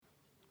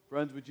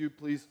Friends, would you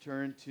please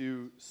turn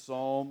to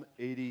Psalm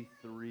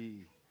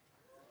 83?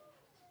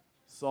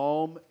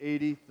 Psalm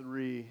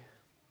 83.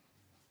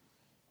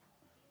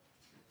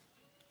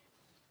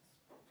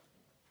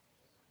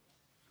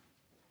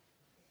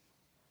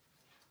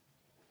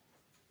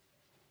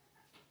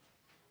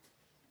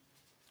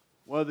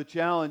 One of the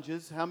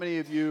challenges, how many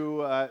of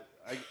you, I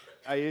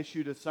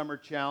issued a summer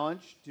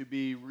challenge to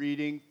be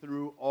reading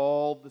through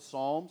all the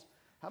Psalms.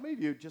 How many of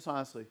you, just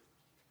honestly,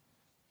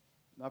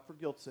 not for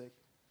guilt's sake,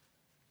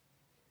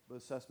 but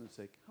assessment's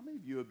sake, how many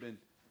of you have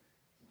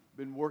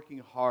been working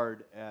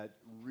hard at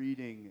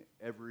reading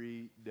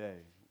every day?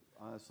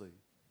 Honestly.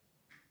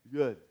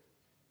 Good.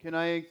 Can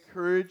I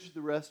encourage the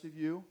rest of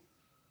you?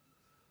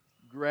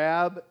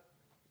 Grab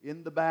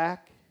in the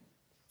back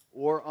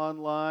or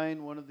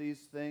online one of these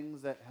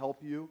things that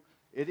help you.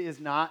 It is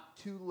not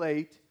too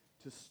late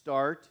to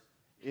start.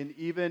 And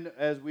even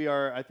as we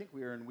are, I think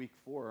we are in week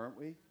 4, aren't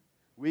we?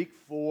 Week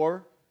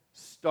 4,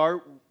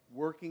 start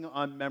working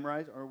on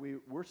memorize.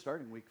 We're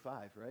starting week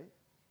 5, right?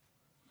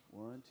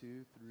 1,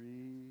 2,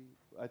 3.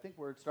 I think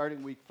we're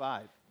starting week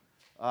 5.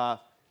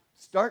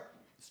 Start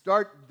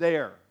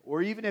there.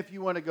 Or even if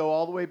you want to go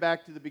all the way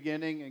back to the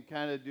beginning and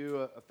kind of do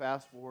a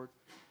fast forward.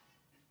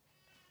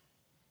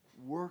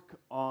 Work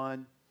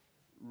on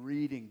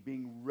reading,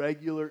 being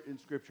regular in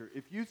Scripture.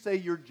 If you say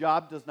your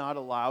job does not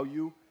allow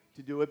you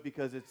to do it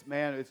because it's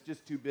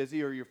just too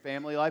busy, or your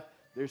family life,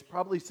 there's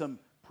probably some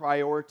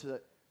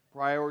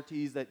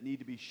priorities that need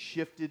to be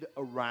shifted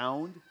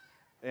around,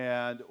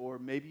 or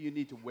maybe you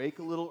need to wake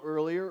a little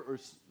earlier, or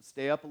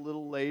stay up a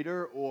little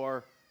later,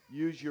 or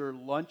use your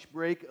lunch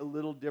break a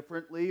little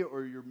differently,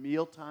 or your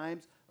meal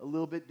times a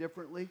little bit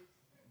differently.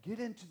 Get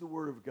into the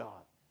Word of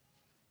God.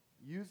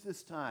 Use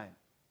this time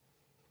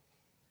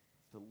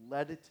to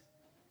let it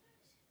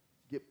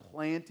get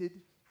planted,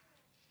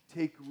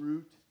 take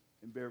root,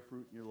 and bear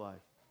fruit in your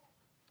life.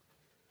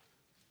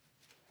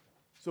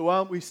 So why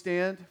don't we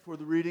stand for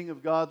the reading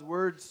of God's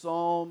Word,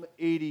 Psalm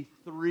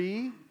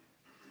 83.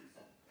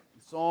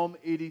 Psalm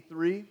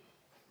 83.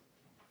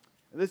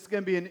 And this is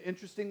going to be an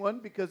interesting one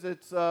because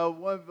it's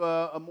one of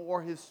a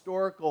more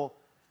historical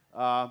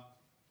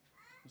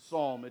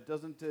psalm.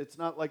 It's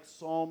not like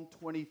Psalm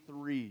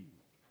 23.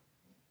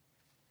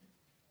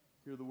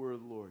 Hear the word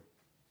of the Lord.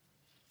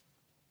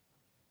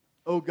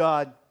 O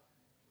God,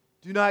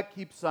 do not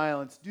keep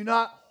silence. Do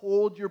not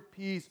hold your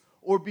peace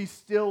or be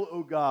still,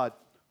 O God.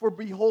 For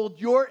behold,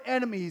 your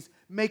enemies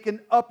make an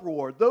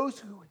uproar. Those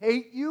who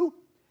hate you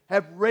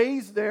have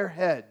raised their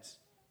heads.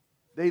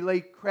 They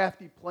lay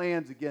crafty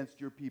plans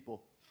against your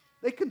people.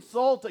 They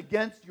consult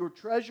against your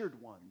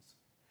treasured ones.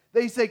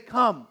 They say,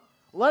 come,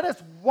 let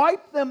us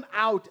wipe them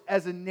out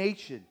as a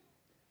nation.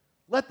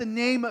 Let the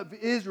name of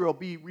Israel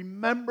be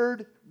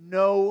remembered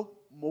no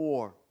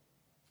more.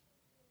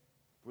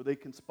 For they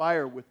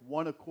conspire with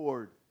one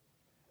accord.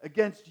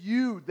 Against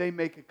you they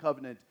make a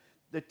covenant.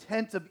 The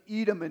tents of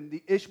Edom and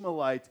the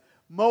Ishmaelites,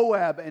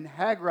 Moab and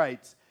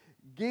Hagrites,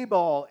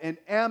 Gebal and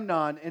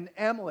Amnon and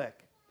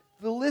Amalek.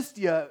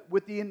 Philistia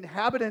with the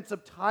inhabitants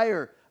of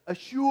Tyre,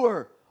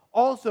 Ashur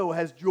also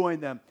has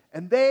joined them,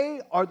 and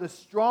they are the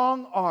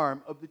strong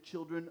arm of the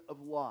children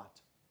of Lot.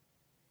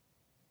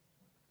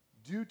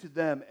 Do to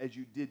them as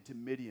you did to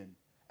Midian,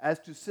 as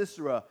to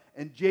Sisera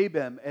and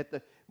Jabin at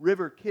the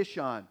river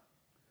Kishon,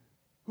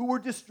 who were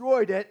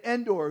destroyed at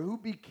Endor, who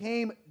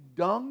became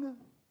dung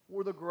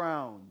for the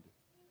ground.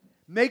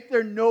 Make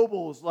their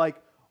nobles like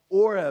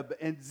Oreb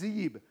and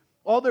Zeb,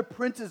 all their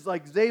princes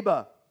like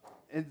Zebah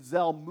and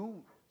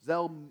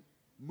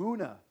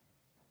Zalmunna,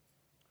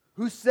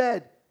 who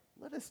said,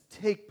 let us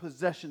take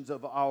possessions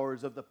of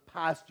ours of the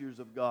pastures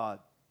of God.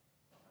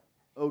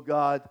 O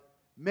God,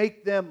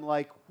 make them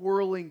like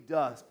whirling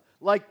dust,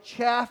 like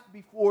chaff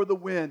before the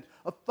wind.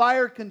 As the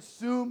fire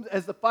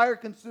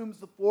consumes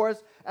the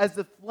forest, as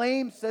the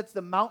flame sets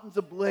the mountains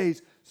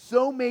ablaze,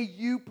 so may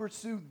you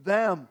pursue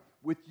them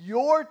with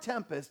your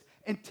tempest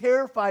and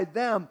terrify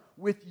them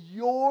with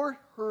your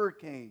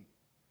hurricane.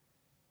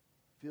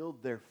 Fill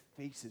their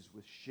faces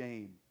with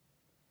shame,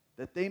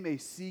 that they may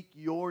seek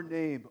your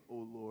name, O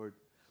Lord.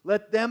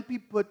 Let them be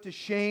put to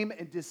shame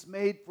and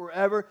dismayed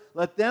forever.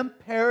 Let them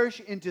perish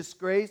in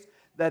disgrace,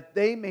 that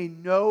they may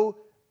know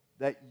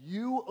that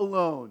you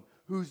alone,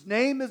 whose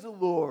name is the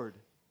Lord,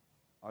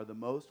 are the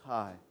most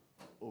high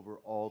over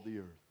all the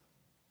earth.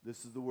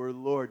 This is the word of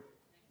the Lord.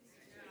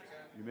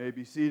 You may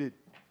be seated.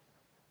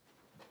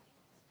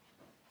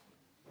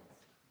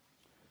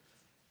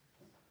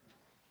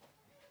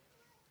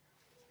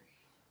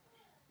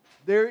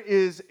 There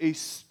is a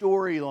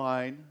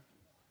storyline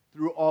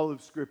through all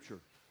of Scripture.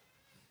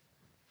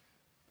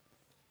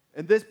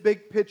 And this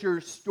big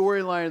picture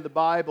storyline of the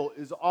Bible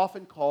is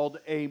often called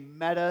a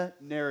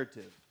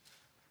meta-narrative.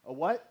 A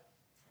what?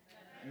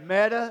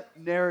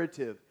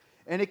 Meta-narrative.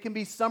 And it can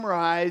be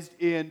summarized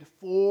in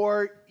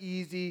 4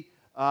 easy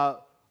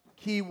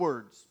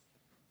keywords.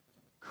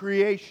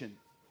 Creation,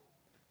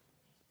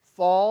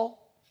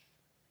 fall,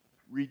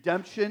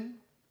 redemption,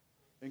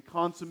 and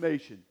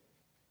consummation.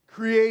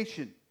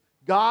 Creation.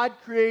 God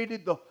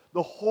created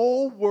the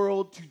whole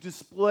world to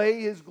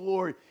display his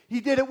glory.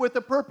 He did it with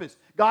a purpose.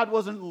 God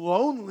wasn't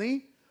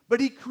lonely, but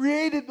he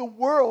created the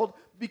world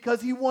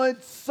because he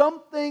wanted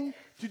something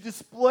to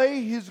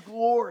display his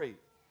glory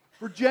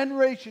for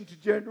generation to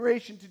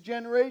generation to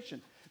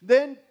generation.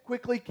 Then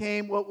quickly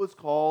came what was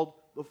called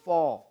the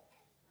fall.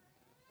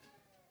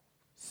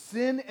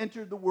 Sin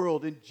entered the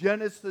world in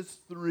Genesis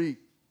 3.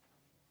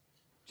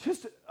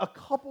 Just a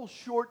couple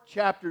short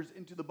chapters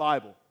into the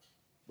Bible.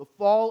 The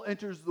fall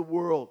enters the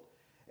world.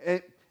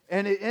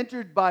 And it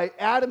entered by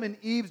Adam and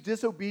Eve's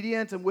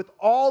disobedience, and with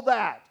all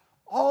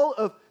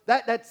of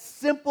that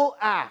simple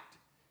act,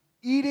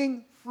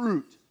 eating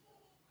fruit,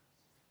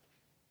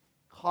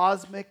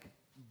 cosmic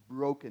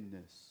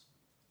brokenness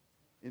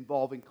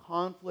involving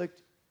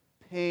conflict,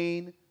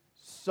 pain,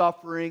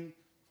 suffering,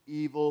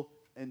 evil,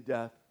 and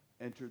death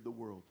entered the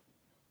world.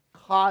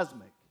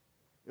 Cosmic.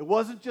 It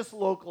wasn't just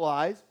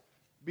localized.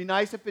 It'd be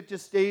nice if it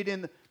just stayed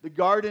in the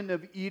Garden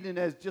of Eden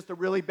as just a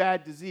really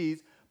bad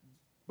disease,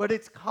 but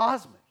it's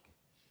cosmic.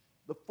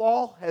 The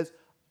fall has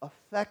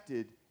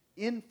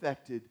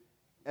infected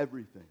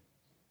everything.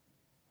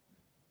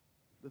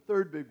 The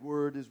third big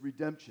word is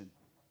redemption.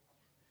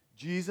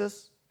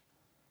 Jesus,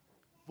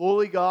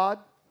 fully God,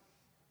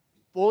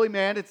 fully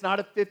man. It's not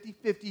a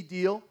 50-50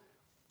 deal.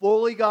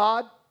 Fully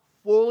God,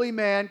 fully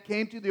man,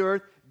 came to the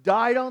earth,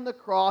 died on the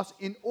cross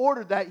in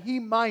order that he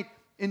might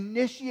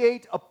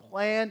initiate a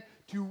plan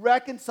to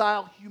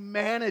reconcile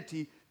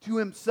humanity to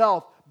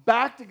himself,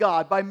 back to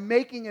God, by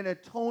making an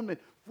atonement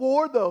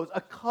for those,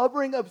 a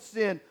covering of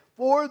sin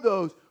for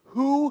those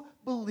who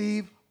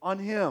believe on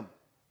him.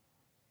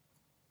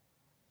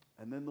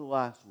 And then the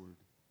last word,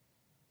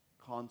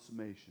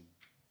 consummation.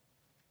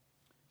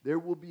 There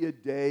will be a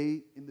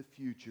day in the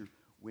future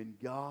when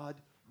God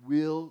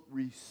will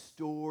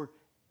restore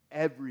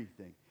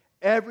everything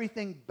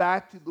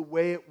back to the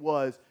way it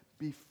was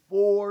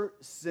before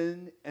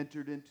sin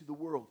entered into the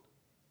world.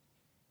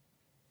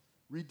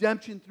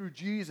 Redemption through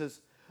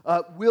Jesus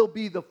will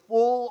be the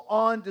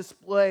full-on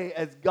display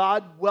as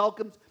God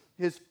welcomes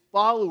his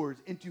followers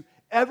into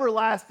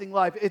everlasting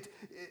life.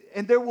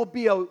 And there will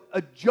be a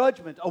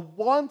judgment, a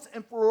once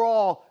and for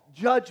all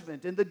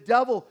judgment. And the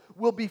devil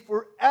will be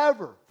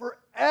forever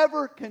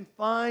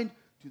confined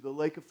to the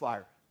lake of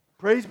fire.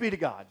 Praise be to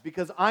God,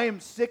 because I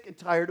am sick and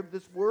tired of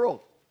this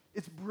world.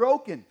 It's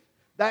broken.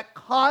 That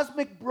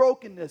cosmic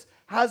brokenness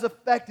has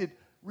affected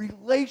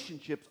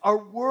relationships, our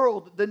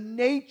world, the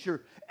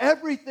nature,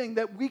 everything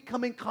that we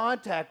come in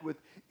contact with.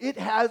 It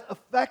has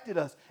affected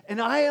us. And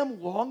I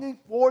am longing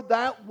for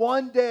that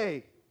one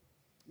day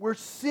where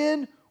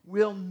sin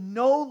will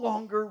no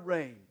longer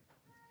reign.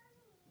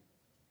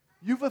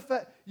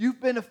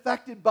 You've been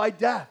affected by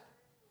death.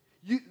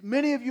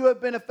 Many of you have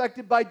been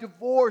affected by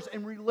divorce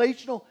and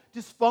relational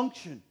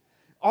dysfunction.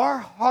 Our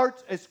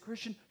hearts as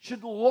Christians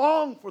should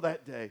long for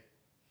that day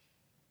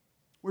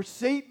where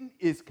Satan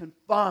is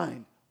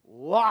confined,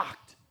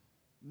 locked,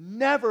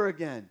 never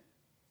again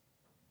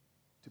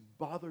to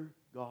bother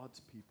God's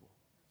people.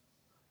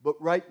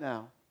 But right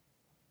now,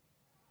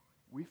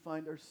 we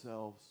find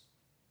ourselves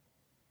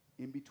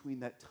in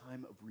between that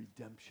time of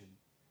redemption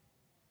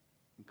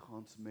and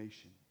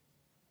consummation.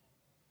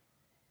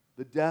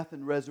 The death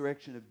and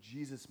resurrection of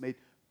Jesus made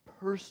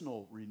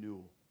personal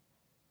renewal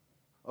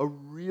a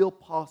real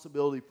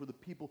possibility for the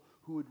people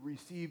who would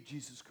receive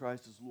Jesus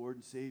Christ as Lord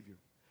and Savior.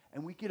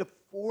 And we get a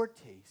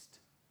foretaste.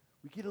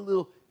 We get a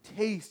little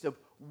taste of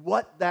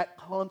what that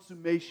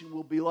consummation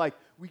will be like.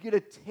 We get a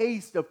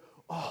taste of,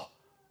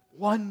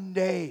 one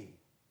day,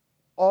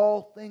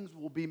 all things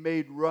will be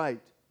made right.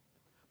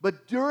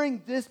 But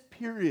during this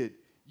period,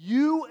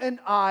 you and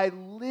I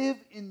live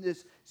in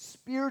this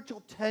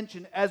spiritual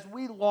tension as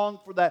we long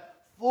for that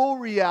full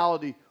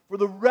reality, for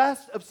the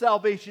rest of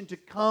salvation to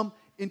come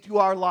into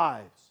our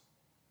lives.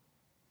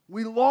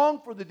 We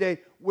long for the day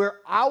where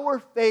our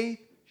faith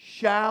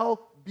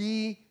shall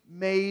be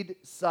made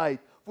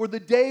sight, for the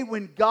day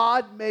when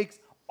God makes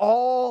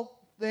all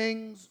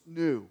things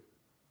new.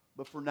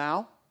 But for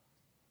now,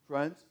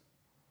 friends,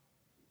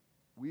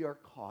 we are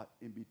caught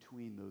in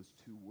between those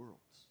two worlds.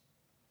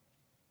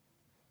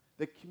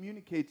 That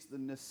communicates the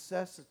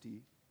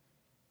necessity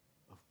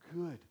of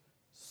good,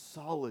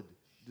 solid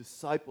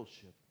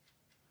discipleship,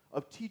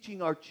 of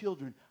teaching our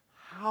children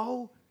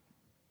how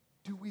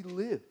do we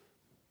live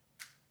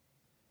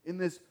in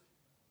this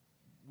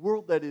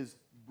world that is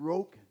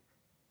broken.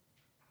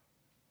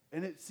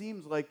 And it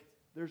seems like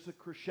there's a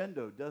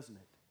crescendo, doesn't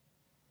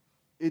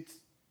it? It's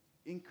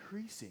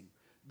increasing.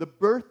 The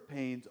birth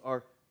pains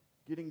are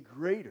getting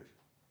greater.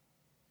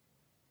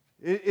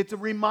 It's a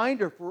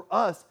reminder for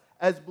us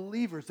as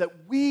believers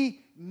that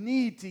we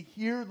need to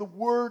hear the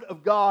Word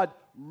of God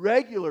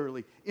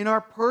regularly in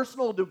our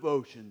personal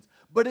devotions.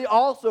 But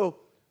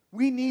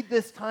we need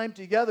this time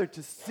together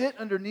to sit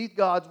underneath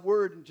God's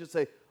Word and just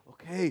say,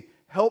 okay,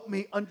 help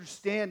me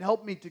understand,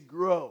 help me to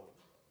grow.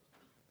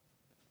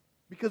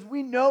 Because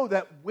we know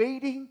that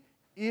waiting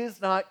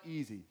is not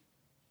easy.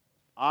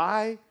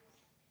 I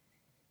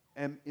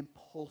am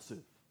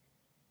impulsive.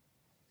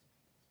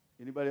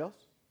 Anybody else?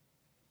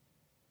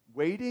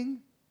 Waiting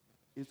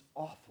is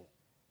awful.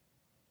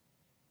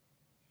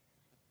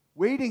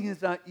 Waiting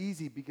is not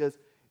easy because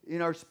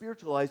in our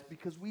spiritual lives,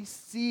 because we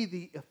see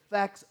the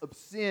effects of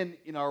sin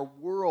in our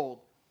world.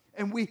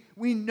 And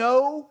we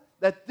know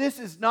that this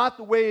is not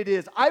the way it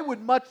is. I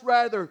would much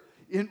rather,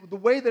 in the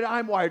way that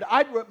I'm wired,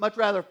 I'd much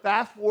rather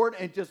fast forward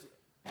and just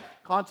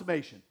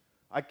consummation.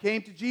 I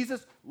came to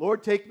Jesus,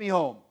 Lord, take me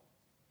home.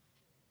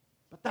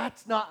 But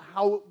that's not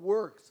how it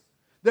works.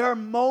 There are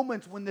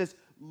moments when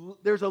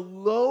there's a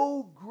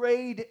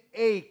low-grade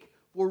ache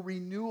for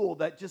renewal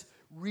that just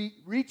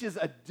reaches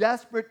a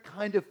desperate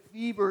kind of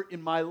fever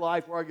in my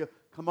life where I go,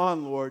 come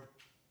on, Lord.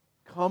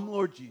 Come,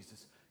 Lord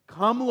Jesus.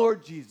 Come,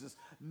 Lord Jesus.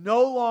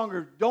 No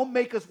longer. Don't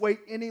make us wait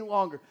any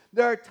longer.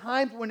 There are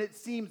times when it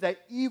seems that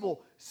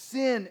evil,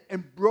 sin,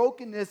 and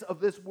brokenness of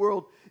this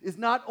world is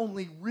not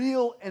only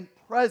real and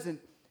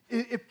present,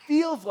 it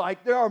feels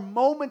like there are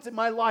moments in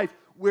my life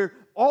where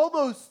all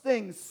those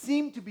things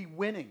seem to be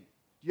winning.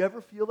 Do you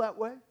ever feel that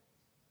way?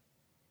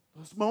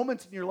 Those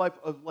moments in your life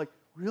of like,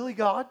 really,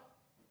 God?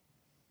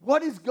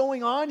 What is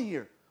going on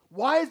here?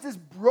 Why is this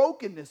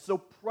brokenness so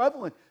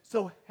prevalent,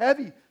 so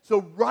heavy,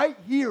 so right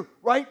here,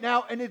 right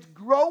now, and it's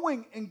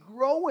growing and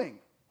growing?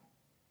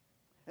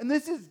 And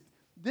this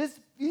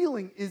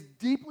feeling is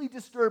deeply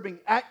disturbing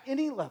at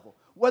any level,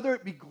 whether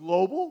it be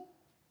global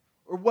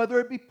or whether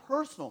it be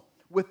personal,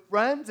 with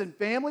friends and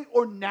family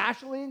or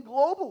nationally and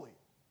globally.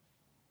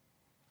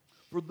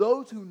 For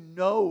those who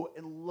know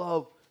and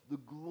love the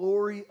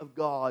glory of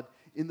God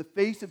in the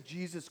face of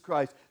Jesus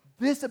Christ,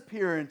 this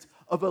appearance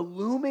of a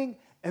looming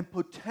and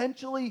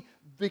potentially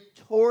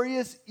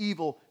victorious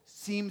evil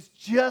seems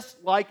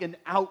just like an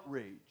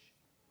outrage.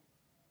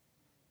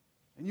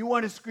 And you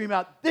want to scream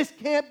out, this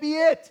can't be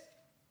it.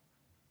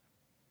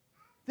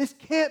 This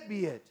can't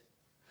be it.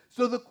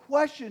 So the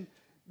question,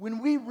 when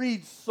we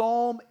read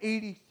Psalm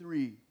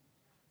 83,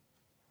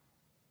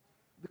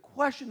 the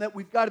question that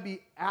we've got to be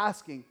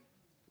asking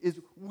is,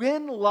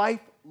 when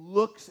life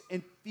looks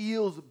and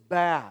feels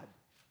bad,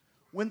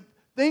 when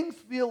things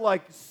feel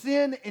like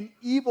sin and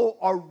evil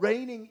are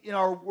reigning in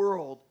our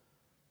world,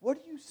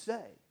 what do you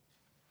say?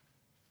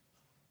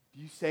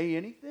 Do you say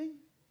anything?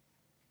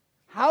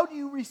 How do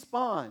you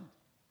respond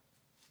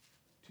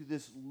to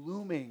this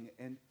looming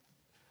and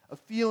a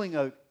feeling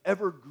of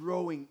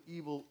ever-growing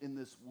evil in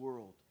this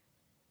world?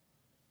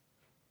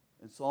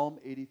 And Psalm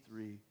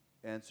 83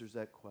 answers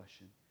that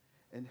question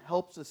and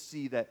helps us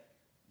see that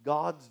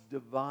God's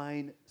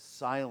divine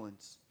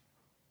silence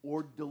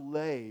or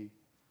delay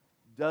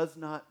does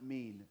not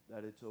mean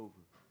that it's over.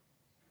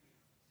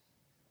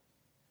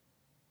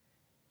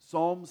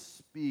 Psalms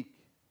speak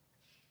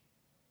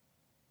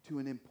to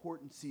an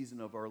important season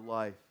of our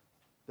life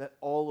that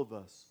all of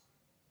us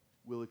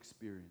will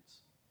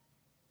experience.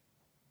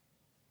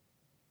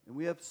 And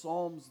we have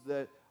psalms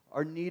that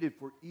are needed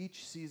for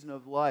each season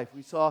of life.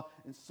 We saw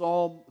in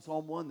Psalm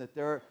 1 that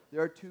there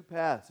are two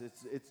paths.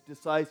 It's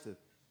decisive.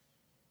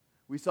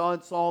 We saw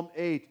in Psalm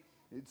 8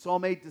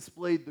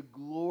 displayed the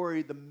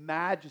glory, the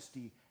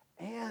majesty,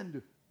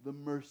 and the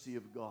mercy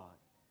of God.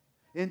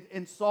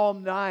 In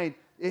Psalm 9,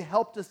 it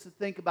helped us to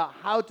think about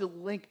how to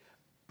link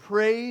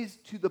praise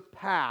to the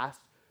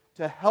past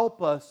to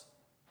help us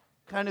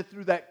kind of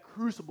through that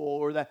crucible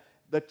or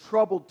the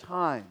troubled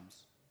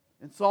times.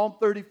 And Psalm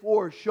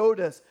 34 showed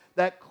us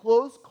that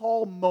close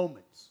call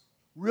moments,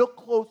 real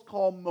close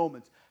call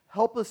moments,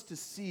 help us to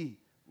see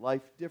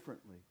life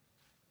differently.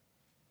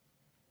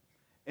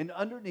 And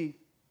underneath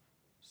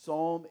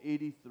Psalm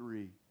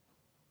 83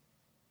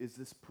 is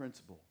this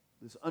principle,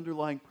 this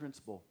underlying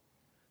principle,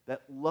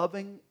 that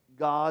loving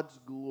God's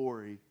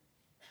glory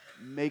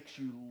makes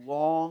you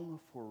long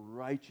for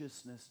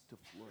righteousness to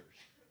flourish.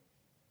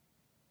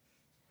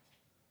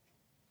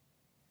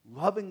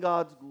 Loving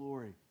God's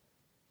glory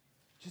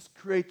just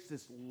creates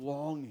this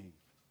longing,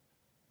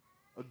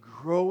 a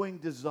growing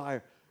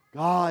desire.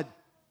 God,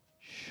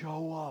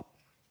 show up.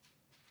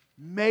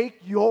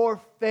 Make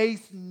your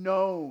face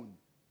known.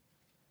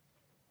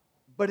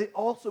 But it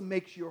also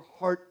makes your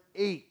heart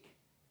ache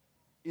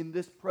in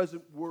this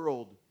present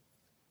world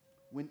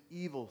when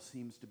evil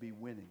seems to be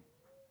winning.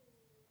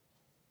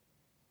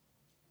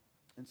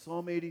 And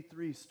Psalm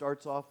 83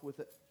 starts off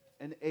with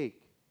an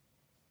ache.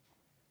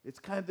 It's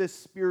kind of this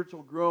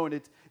spiritual groan.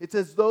 It's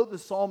as though the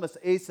psalmist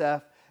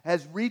Asaph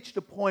has reached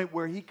a point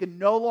where he can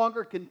no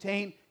longer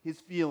contain his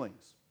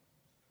feelings.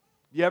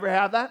 Do you ever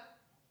have that?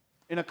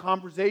 In a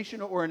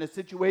conversation or in a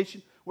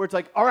situation where it's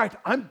like, all right,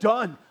 I'm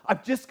done.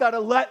 I've just got to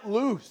let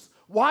loose.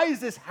 Why is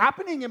this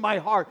happening in my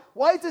heart?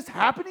 Why is this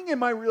happening in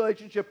my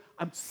relationship?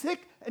 I'm sick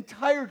and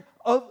tired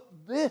of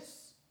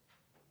this.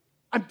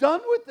 I'm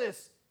done with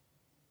this.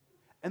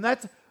 And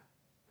that's,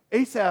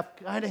 Asaph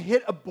kind of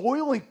hit a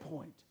boiling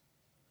point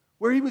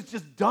where he was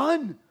just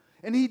done.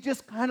 And he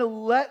just kind of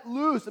let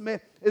loose. I mean,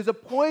 it's a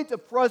point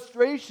of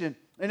frustration.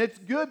 And it's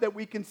good that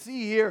we can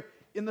see here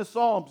in the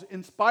Psalms,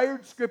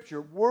 inspired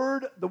scripture,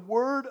 the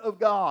word of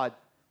God,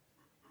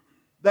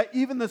 that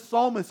even the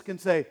psalmist can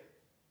say,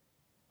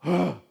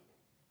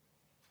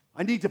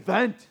 I need to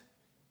vent.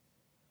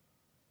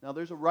 Now,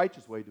 there's a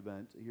righteous way to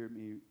vent. Hear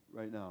me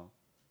right now.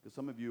 Because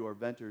some of you are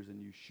venters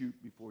and you shoot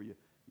before you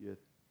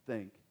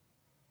think.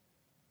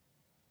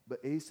 But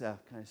Asaph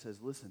kind of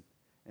says, listen,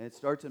 and it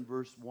starts in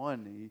verse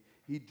 1.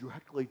 He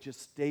directly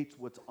just states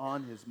what's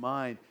on his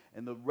mind.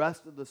 And the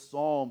rest of the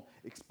psalm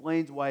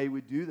explains why he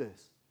would do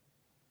this.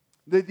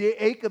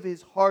 The ache of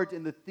his heart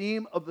and the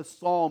theme of the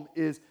psalm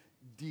is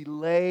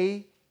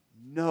delay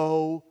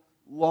no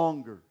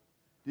longer.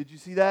 Did you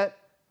see that?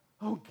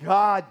 Oh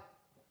God,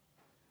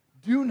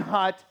 do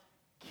not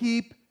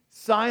keep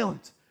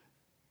silent.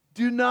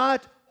 Do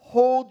not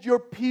hold your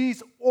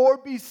peace or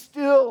be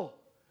still.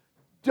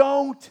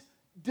 Don't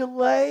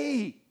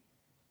delay.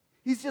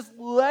 He's just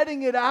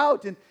letting it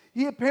out, and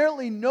he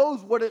apparently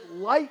knows what it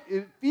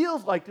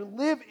feels like to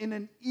live in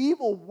an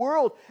evil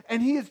world,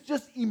 and he is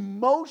just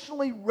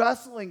emotionally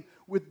wrestling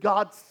with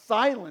God's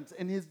silence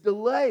and his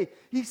delay.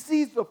 He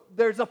sees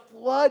there's a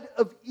flood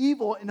of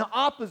evil and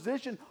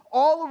opposition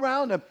all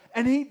around him,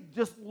 and he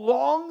just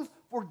longs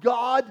for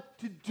God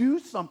to do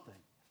something.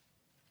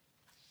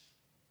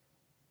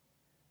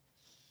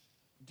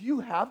 Do you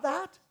have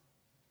that?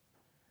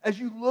 As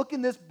you look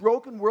in this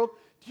broken world,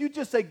 do you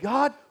just say,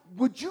 God,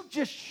 would you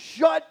just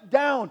shut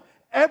down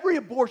every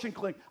abortion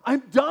clinic?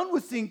 I'm done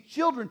with seeing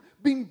children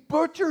being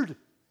butchered.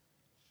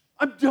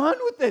 I'm done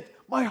with it.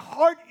 My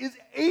heart is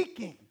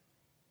aching.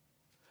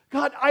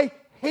 God, I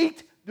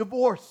hate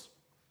divorce.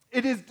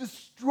 It is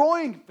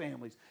destroying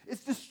families.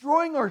 It's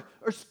destroying our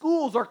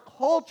schools, our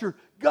culture.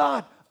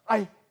 God,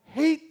 I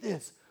hate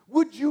this.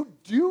 Would you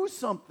do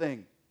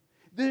something?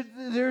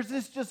 There's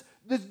this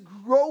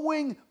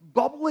growing,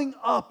 bubbling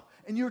up,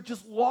 and you're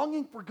just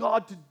longing for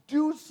God to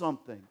do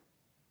something.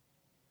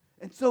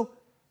 And so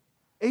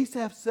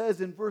Asaph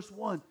says in verse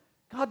 1,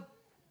 God,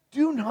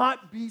 do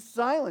not be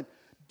silent.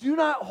 Do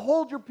not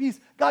hold your peace.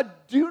 God,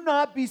 do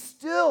not be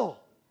still.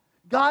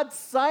 God's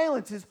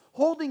silence, his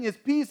holding his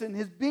peace and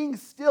his being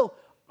still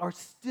are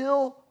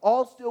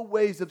all still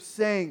ways of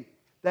saying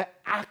that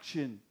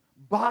action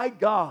by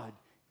God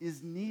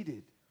is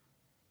needed.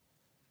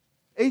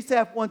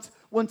 Asaph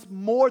wants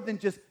more than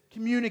just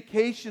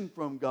communication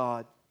from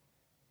God.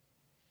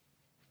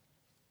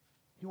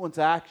 He wants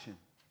action.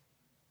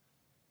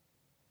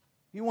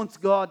 He wants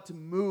God to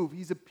move.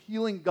 He's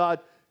appealing God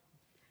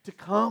to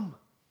come.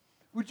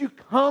 Would you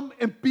come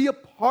and be a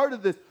part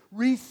of this?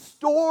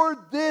 Restore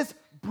this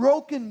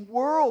broken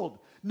world.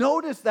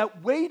 Notice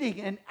that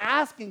waiting and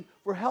asking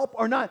for help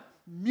are not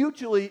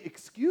mutually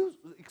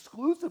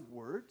exclusive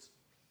words.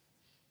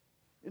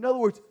 In other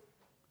words,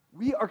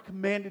 we are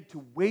commanded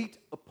to wait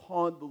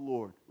upon the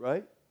Lord,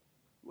 right?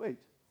 Wait.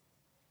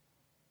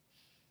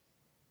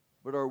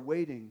 But our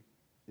waiting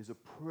is a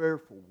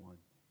prayerful one,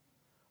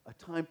 a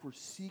time for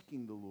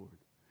seeking the Lord.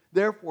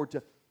 Therefore,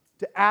 to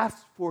ask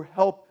for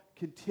help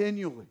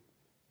continually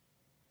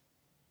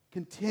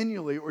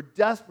or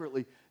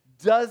desperately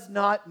does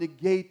not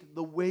negate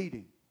the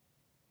waiting.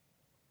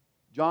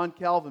 John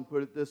Calvin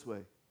put it this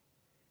way: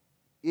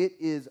 it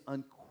is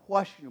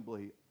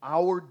unquestionably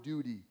our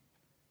duty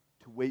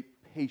to wait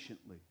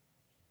patiently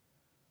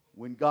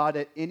when God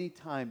at any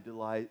time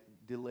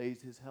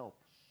delays his help.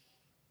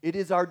 It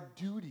is our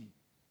duty.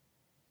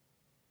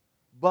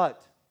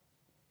 But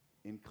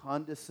in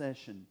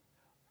condescension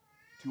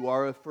to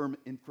our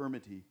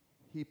infirmity,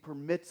 he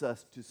permits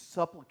us to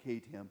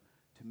supplicate him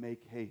to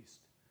make haste.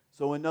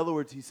 So in other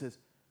words, he says,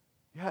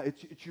 yeah,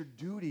 it's your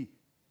duty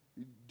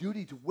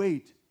to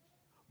wait,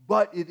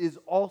 but it is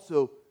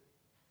also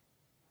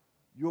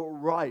your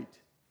right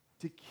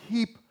to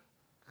keep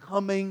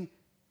coming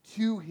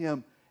to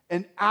him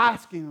and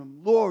asking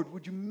him, Lord,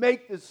 would you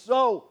make this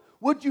so?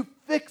 Would you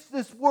fix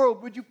this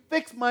world? Would you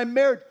fix my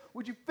marriage?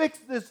 Would you fix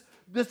this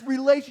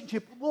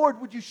relationship?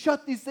 Lord, would you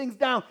shut these things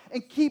down?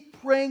 And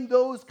keep praying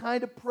those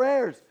kind of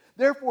prayers.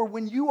 Therefore,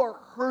 when you are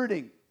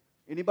hurting,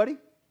 anybody?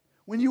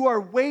 When you are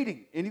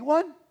waiting,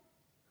 anyone?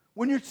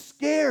 When you're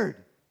scared,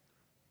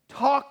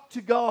 talk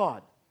to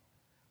God.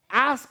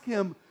 Ask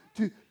him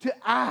to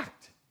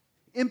act.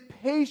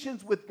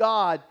 Impatience with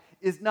God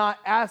is not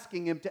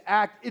asking him to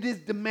act. It is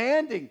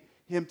demanding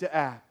him to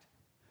act.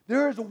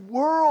 There is a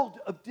world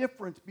of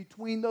difference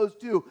between those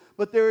two,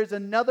 but there is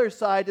another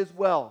side as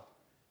well.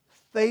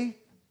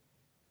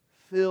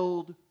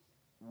 Faith-filled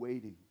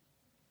waiting.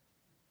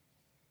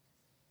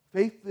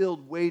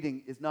 Faith-filled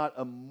waiting is not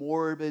a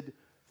morbid,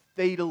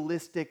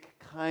 fatalistic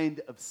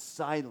kind of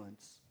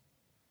silence.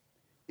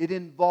 It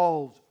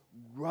involves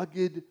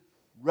rugged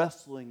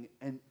wrestling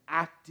and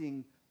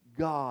acting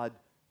God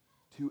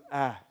to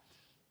act.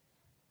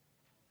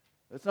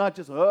 It's not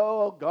just,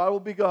 oh, God will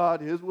be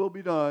God, his will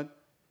be done.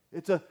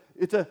 It's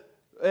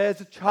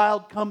as a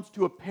child comes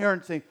to a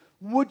parent saying,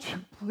 would you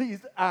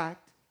please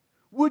act?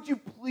 Would you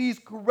please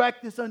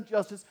correct this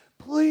injustice?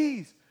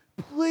 Please,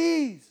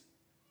 please.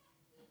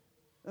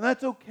 And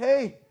that's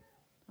okay.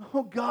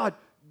 Oh God,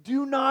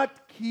 do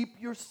not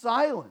keep your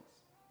silence.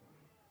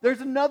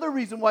 There's another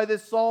reason why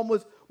this psalm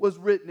was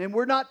written, and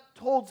we're not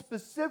told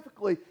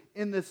specifically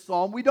in this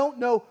psalm. We don't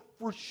know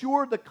for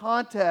sure the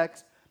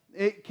context.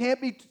 It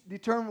can't be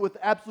determined with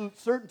absolute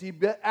certainty,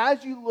 but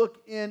as you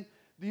look in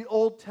the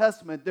Old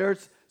Testament,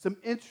 there's some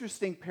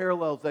interesting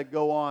parallels that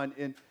go on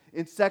in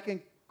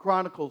 2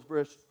 Chronicles,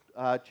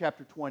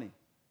 chapter 20.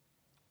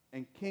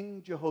 And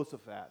King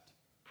Jehoshaphat,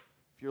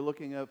 if you're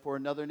looking for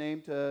another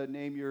name to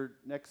name your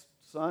next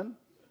son,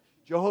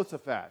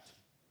 Jehoshaphat.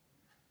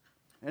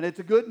 And it's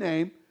a good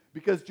name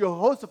because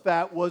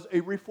Jehoshaphat was a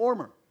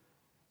reformer.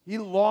 He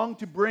longed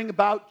to bring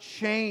about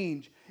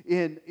change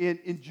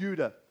in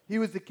Judah. He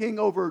was the king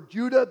over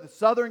Judah, the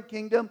southern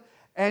kingdom,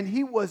 and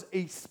he was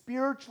a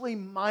spiritually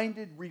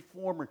minded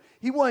reformer.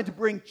 He wanted to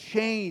bring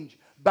change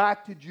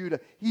back to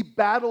Judah. He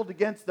battled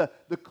against the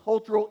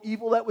cultural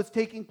evil that was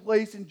taking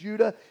place in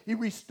Judah. He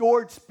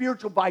restored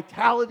spiritual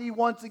vitality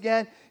once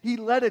again. He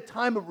led a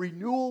time of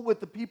renewal with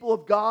the people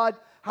of God.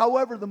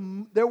 However,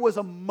 there was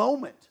a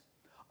moment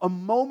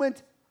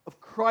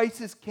of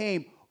crisis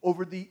came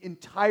over the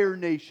entire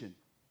nation.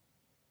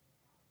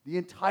 The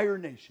entire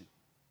nation.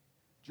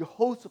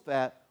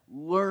 Jehoshaphat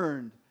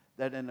learned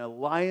that an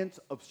alliance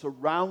of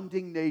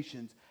surrounding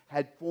nations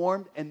had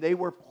formed and they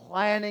were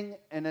planning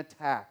an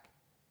attack.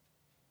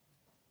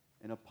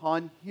 And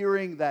upon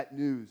hearing that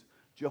news,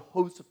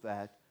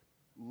 Jehoshaphat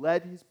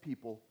led his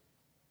people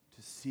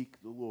to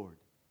seek the Lord.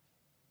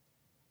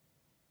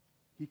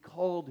 He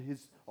called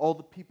all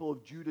the people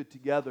of Judah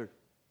together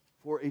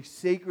for a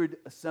sacred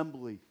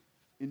assembly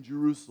in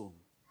Jerusalem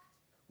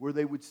where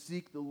they would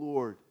seek the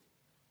Lord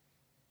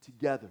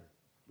together.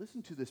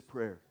 Listen to this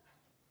prayer.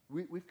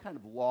 We've kind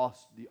of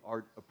lost the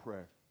art of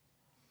prayer.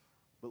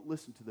 But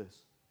listen to this.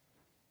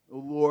 O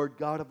Lord,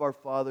 God of our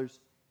fathers,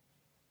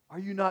 are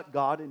you not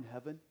God in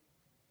heaven?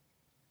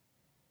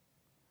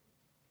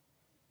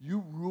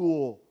 You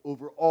rule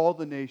over all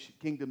the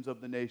kingdoms of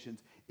the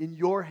nations. In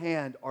your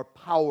hand are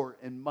power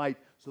and might,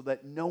 so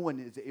that no one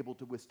is able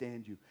to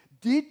withstand you.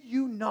 Did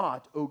you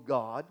not, O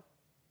God?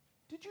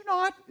 Did you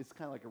not? It's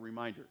kind of like a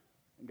reminder.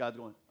 And God's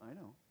going, I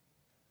know.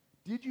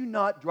 Did you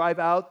not drive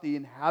out the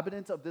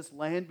inhabitants of this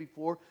land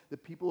before the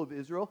people of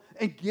Israel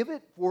and give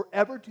it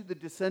forever to the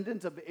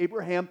descendants of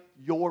Abraham,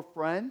 your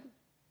friend?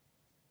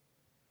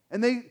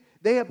 And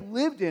they have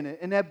lived in it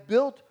and have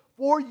built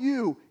for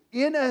you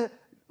in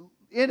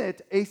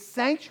it a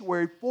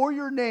sanctuary for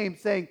your name,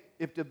 saying,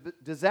 if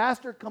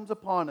disaster comes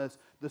upon us,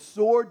 the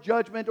sword,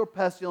 judgment, or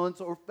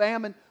pestilence, or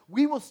famine,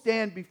 we will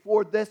stand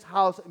before this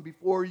house and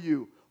before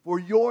you, for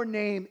your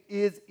name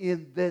is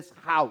in this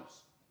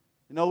house.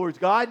 In other words,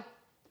 God,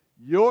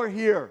 you're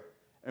here,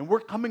 and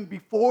we're coming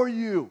before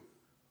you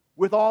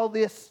with all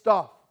this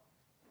stuff.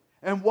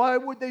 And why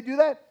would they do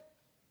that?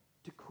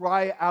 To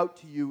cry out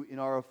to you in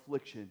our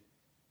affliction,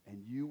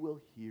 and you will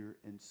hear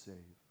and save.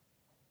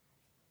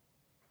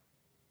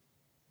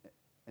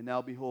 And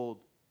now behold,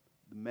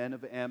 the men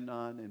of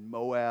Ammon and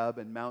Moab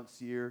and Mount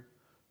Seir,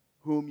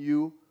 whom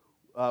you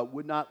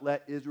would not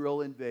let Israel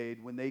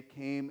invade when they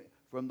came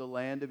from the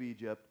land of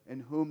Egypt,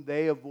 and whom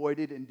they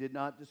avoided and did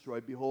not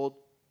destroy, behold,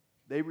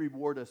 they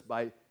reward us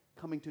by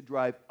coming to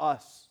drive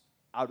us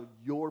out of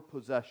your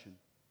possession,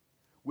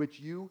 which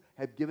you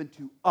have given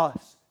to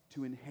us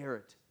to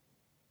inherit.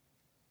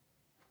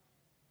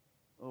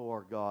 Oh,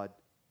 our God,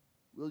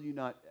 will you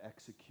not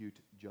execute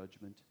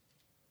judgment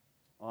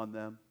on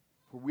them?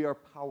 For we are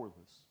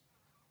powerless.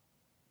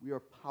 We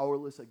are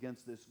powerless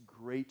against this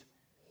great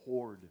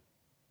horde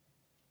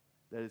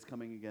that is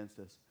coming against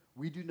us.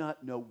 We do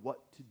not know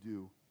what to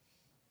do.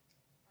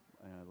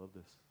 And I love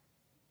this.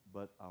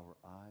 But our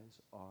eyes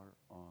are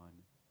on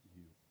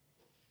you.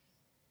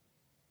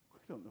 We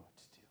don't know what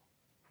to do.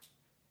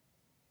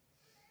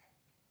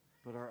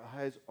 But our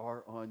eyes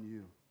are on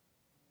you.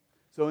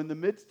 So in the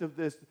midst of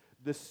this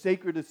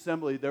sacred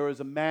assembly, there was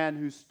a man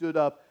who stood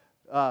up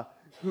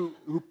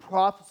who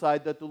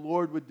prophesied that the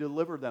Lord would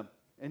deliver them.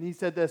 And he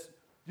said this,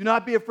 do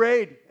not be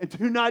afraid and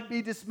do not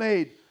be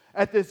dismayed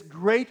at this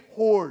great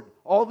horde,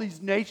 all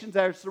these nations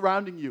that are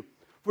surrounding you.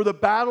 For the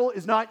battle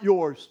is not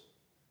yours,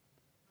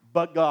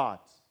 but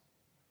God's.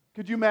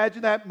 Could you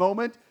imagine that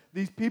moment?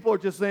 These people are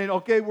just saying,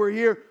 okay, we're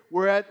here.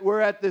 We're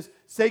at this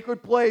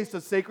sacred place,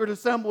 a sacred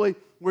assembly.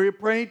 We're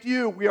praying to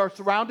you. We are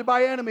surrounded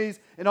by enemies.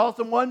 And all of a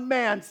sudden, one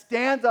man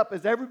stands up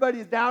as everybody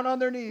is down on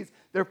their knees,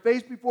 their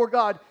face before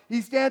God.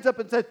 He stands up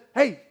and says,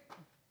 hey,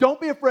 don't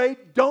be afraid.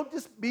 Don't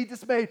be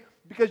dismayed.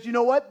 Because you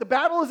know what? The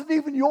battle isn't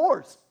even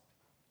yours.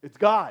 It's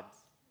God's.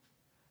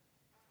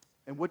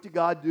 And what did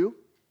God do?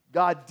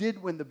 God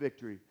did win the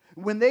victory.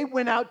 When they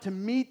went out to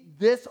meet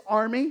this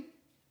army,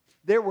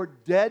 there were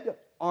dead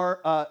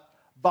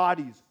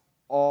bodies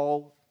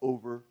all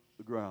over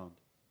the ground.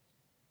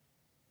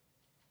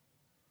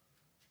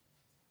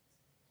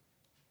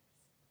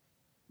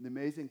 The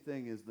amazing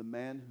thing is the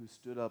man who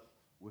stood up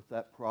with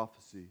that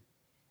prophecy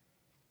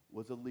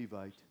was a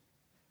Levite,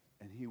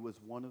 and he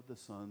was one of the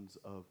sons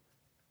of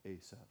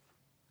Asaph,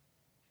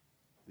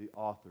 the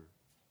author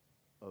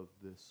of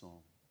this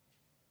psalm.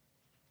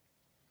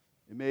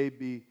 It may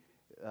be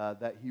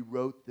that he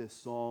wrote this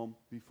psalm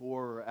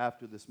before or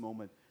after this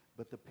moment,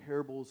 but the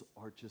parables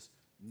are just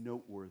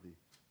noteworthy.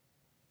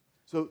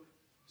 So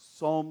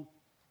Psalm,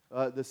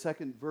 the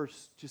second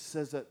verse just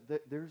says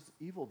that there's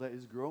evil that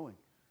is growing.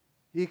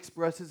 He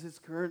expresses his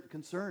current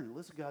concern.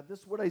 Listen, God, this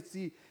is what I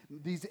see.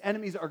 These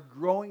enemies are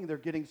growing. They're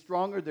getting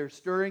stronger. They're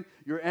stirring.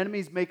 Your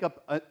enemies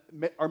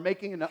are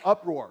making an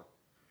uproar.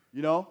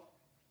 You know?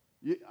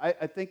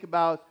 I think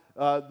about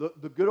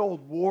the good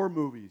old war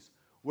movies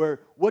where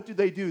what do?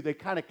 They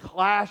kind of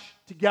clash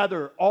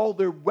together all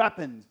their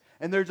weapons.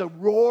 And there's a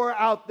roar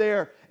out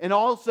there. And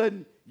all of a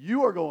sudden,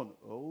 you are going,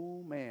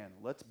 oh, man,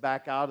 let's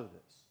back out of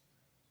this.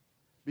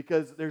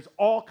 Because there's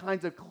all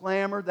kinds of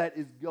clamor that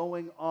is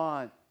going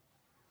on.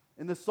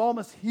 And the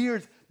psalmist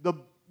hears the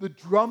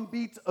drum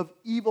beats of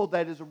evil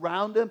that is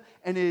around him,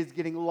 and it is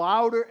getting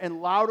louder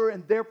and louder,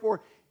 and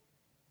therefore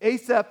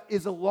Asaph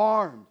is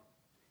alarmed.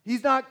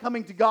 He's not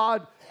coming to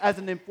God as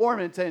an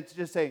informant and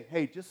just saying,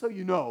 hey, just so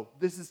you know,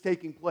 this is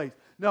taking place.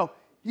 No,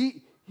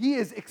 he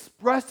is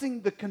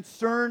expressing the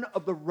concern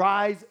of the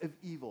rise of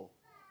evil.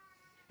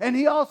 And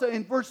he also,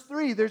 in verse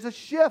 3, there's a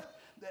shift.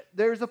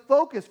 There's a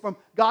focus from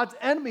God's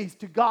enemies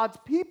to God's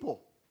people.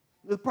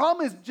 The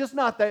problem is just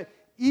not that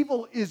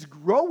evil is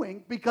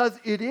growing, because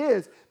it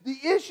is. The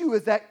issue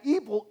is that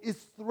evil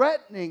is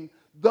threatening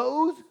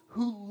those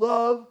who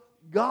love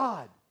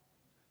God.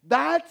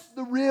 That's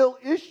the real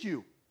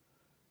issue.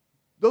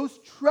 Those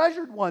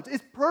treasured ones.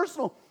 It's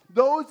personal.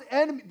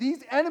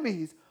 These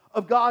enemies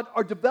of God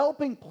are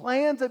developing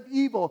plans of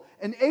evil,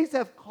 and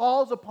Asaph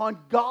calls upon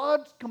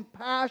God's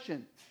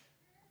compassion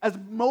as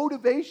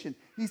motivation.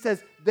 He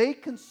says, they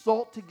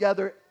consult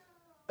together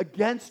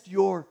against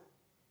your,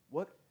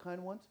 what kind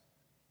of ones?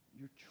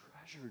 Your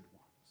treasured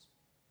ones.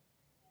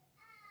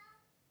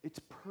 It's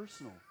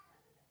personal.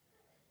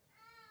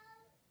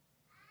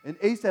 And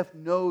Asaph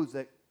knows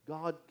that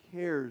God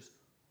cares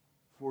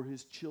for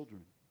his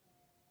children.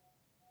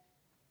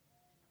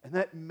 And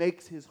that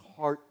makes his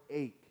heart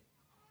ache.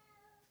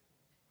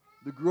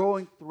 The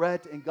growing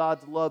threat and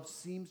God's love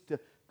seems to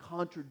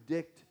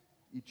contradict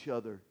each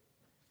other.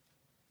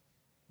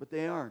 But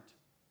they aren't.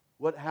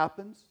 What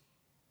happens?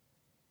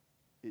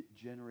 It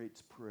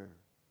generates prayer.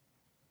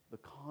 The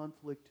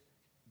conflict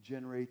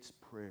generates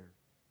prayer.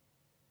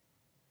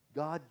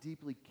 God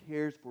deeply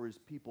cares for his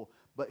people,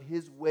 but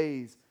his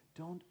ways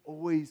don't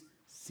always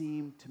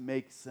seem to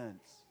make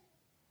sense.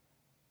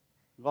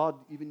 God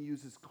even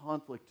uses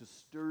conflict to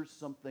stir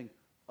something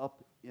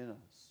up in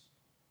us.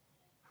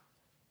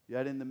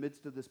 Yet in the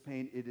midst of this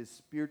pain, it is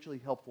spiritually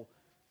helpful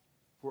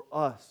for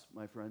us,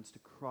 my friends, to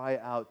cry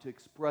out, to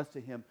express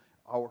to him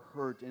our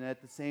hurt, and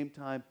at the same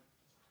time,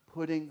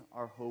 putting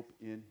our hope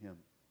in him.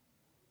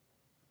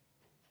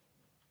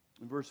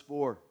 In verse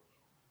 4,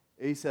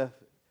 Asaph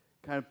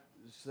kind of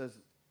says,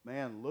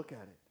 man, look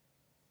at it.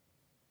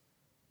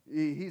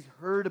 He's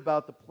heard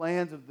about the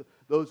plans of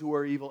those who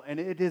are evil, and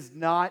it is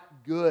not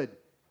good.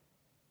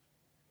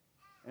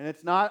 And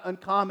it's not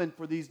uncommon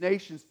for these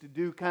nations to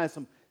do kind of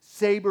some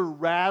saber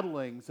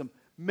rattling,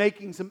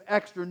 making some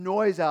extra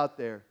noise out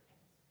there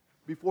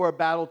before a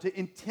battle to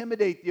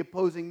intimidate the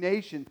opposing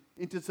nation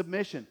into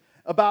submission.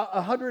 About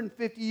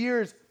 150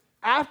 years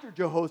after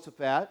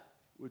Jehoshaphat,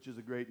 which is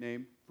a great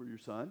name for your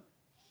son,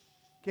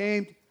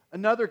 came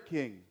another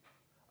king,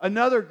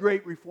 another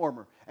great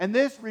reformer. And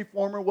this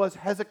reformer was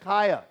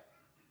Hezekiah.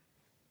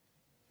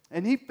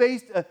 And he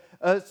faced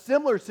a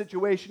similar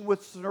situation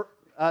with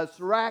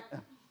Sennacherib.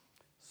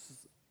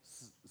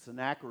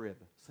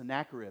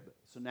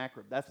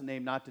 That's a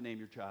name not to name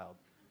your child.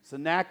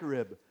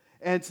 Sennacherib.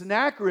 And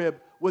Sennacherib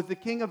was the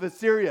king of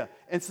Assyria.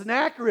 And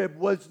Sennacherib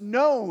was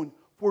known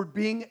for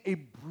being a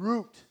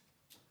brute.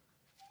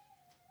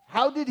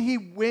 How did he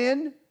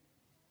win?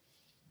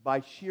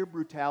 By sheer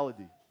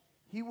brutality.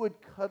 He would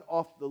cut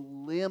off the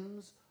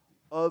limbs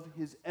of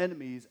his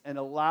enemies and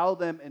allow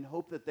them and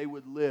hope that they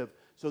would live,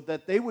 so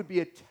that they would be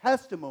a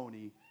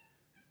testimony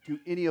to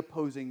any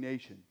opposing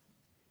nation.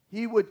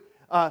 He would,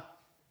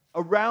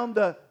 around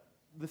the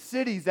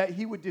cities that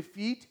he would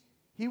defeat,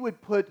 he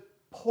would put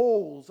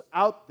poles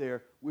out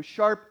there with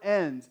sharp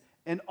ends,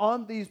 and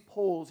on these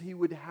poles he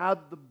would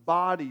have the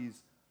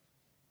bodies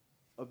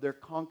of their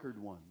conquered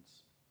ones.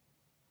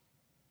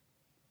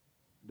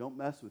 Don't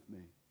mess with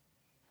me,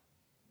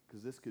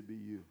 because this could be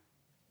you.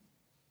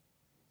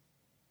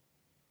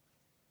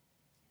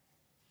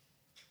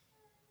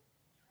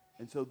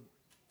 And so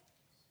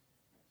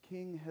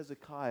King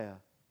Hezekiah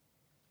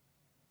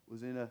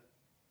was in a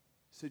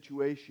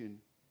situation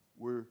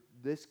where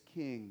this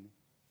king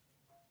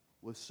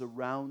was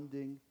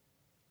surrounding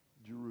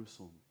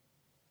Jerusalem.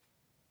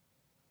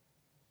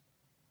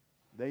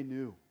 They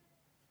knew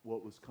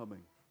what was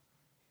coming.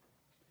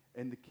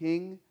 And the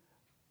king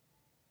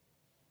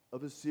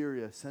of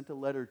Assyria sent a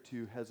letter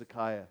to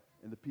Hezekiah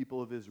and the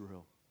people of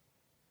Israel.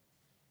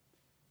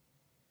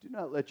 Do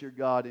not let your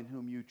God in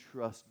whom you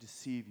trust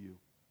deceive you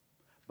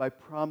by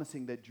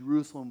promising that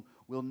Jerusalem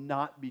will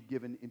not be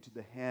given into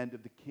the hand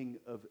of the king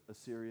of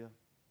Assyria.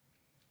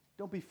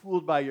 Don't be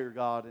fooled by your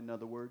God, in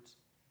other words.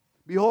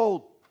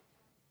 Behold,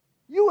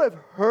 you have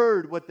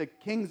heard what the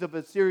kings of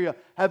Assyria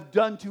have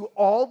done to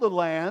all the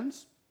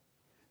lands,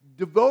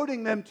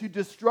 devoting them to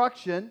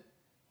destruction.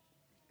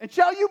 And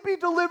shall you be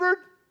delivered?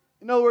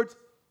 In other words,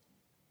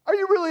 are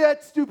you really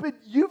that stupid?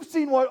 You've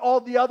seen what all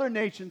the other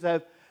nations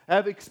have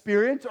have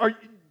experienced?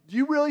 Do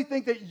you really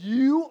think that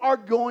you are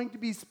going to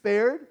be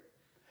spared?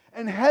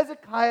 And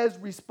Hezekiah's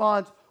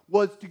response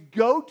was to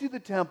go to the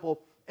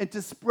temple and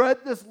to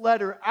spread this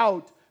letter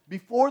out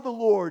before the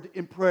Lord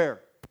in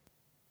prayer.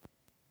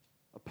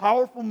 A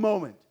powerful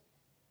moment.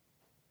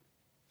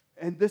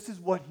 And this is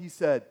what he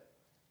said.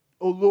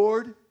 O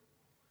Lord,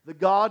 the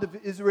God of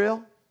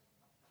Israel,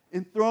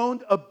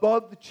 enthroned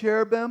above the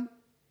cherubim,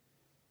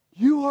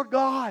 you are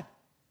God.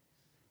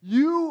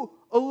 You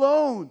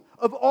alone,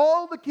 of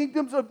all the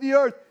kingdoms of the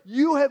earth,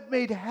 you have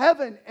made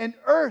heaven and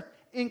earth.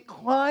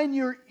 Incline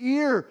your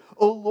ear,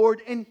 O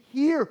Lord, and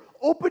hear.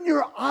 Open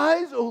your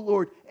eyes, O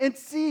Lord, and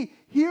see.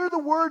 Hear the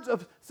words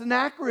of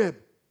Sennacherib,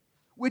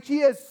 which he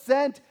has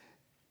sent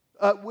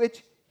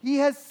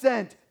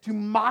to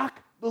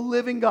mock the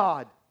living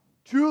God.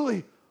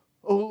 Truly,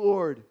 O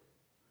Lord,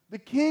 the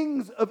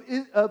kings of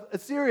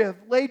Assyria have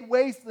laid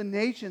waste the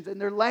nations and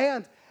their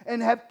lands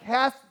and have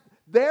cast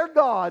their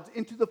gods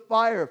into the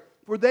fire.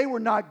 For they were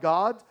not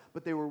gods,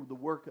 but they were the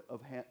work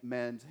of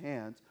men's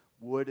hands,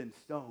 wood and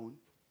stone.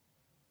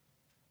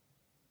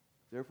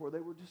 Therefore they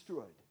were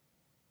destroyed.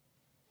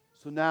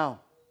 So now,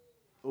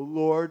 O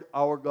Lord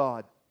our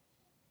God,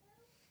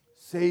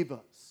 save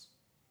us,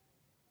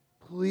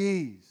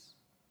 please,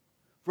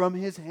 from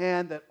his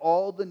hand, that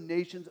all the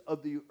nations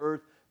of the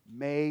earth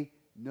may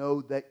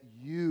know that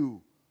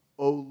you,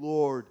 O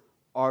Lord,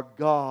 are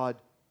God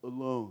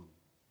alone.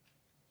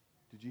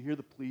 Did you hear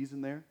the please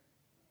in there?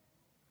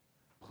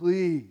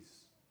 Please.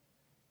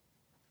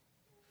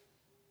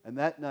 And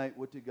that night,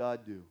 what did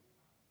God do?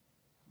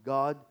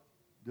 God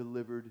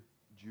delivered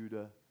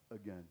Judah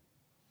again.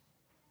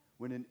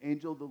 When an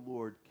angel of the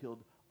Lord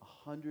killed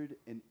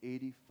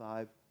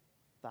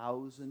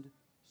 185,000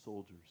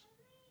 soldiers,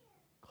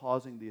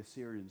 causing the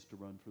Assyrians to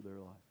run for their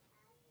life.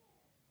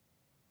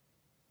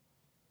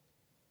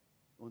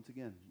 Once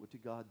again, what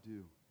did God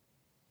do?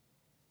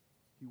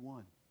 He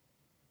won.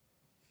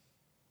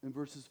 In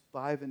verses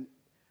 5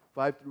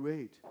 through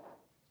 8,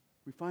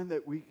 we find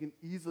that we can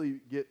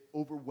easily get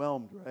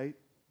overwhelmed, right?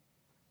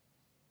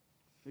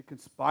 They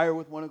conspire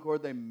with one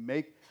accord. They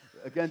make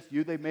against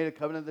you. They made a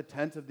covenant of the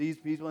tents of these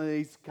people, and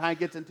he kind of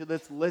gets into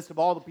this list of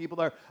all the people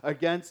that are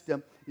against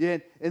him. Yeah,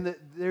 and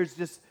there's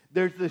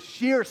the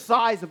sheer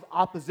size of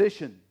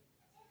opposition.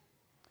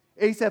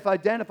 Asaph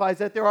identifies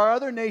that there are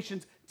other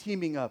nations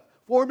teaming up,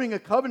 forming a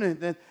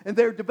covenant, and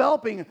they're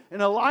developing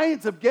an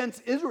alliance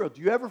against Israel.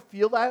 Do you ever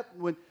feel that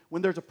when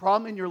there's a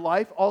problem in your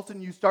life, all of a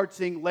sudden you start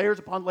seeing layers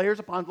upon layers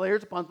upon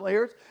layers upon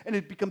layers, and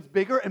it becomes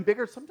bigger and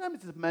bigger?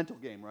 Sometimes it's a mental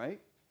game,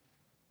 right?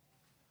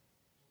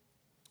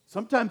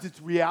 Sometimes it's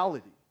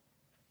reality.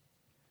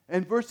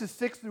 And verses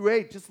 6 through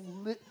 8 just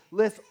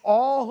lists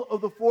all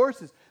of the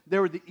forces.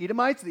 There were the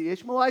Edomites, the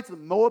Ishmaelites, the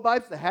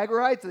Moabites, the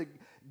Hagarites, the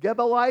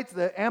Gebalites,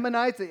 the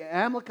Ammonites, the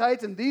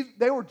Amalekites, and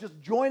they were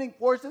just joining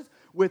forces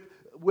with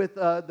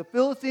the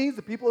Philistines,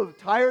 the people of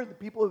Tyre, the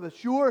people of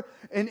Ashur.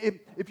 And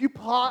if you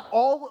plot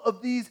all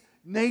of these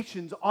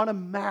nations on a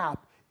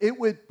map, it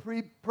would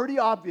be pretty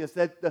obvious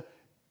that the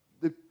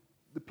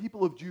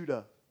people of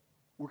Judah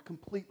were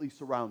completely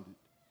surrounded.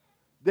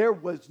 There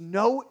was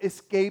no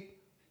escape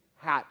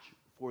hatch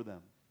for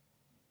them.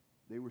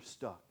 They were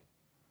stuck.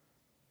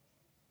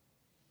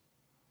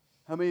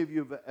 How many of you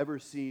have ever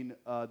seen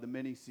the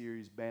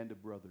miniseries Band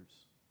of Brothers?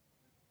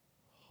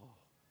 Oh.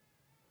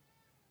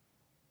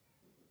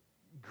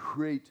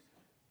 Great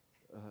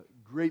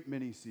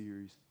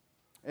miniseries.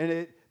 And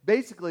it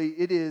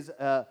is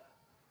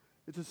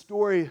it's a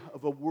story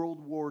of a World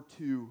War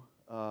II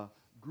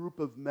group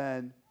of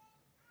men.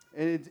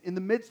 And it's in the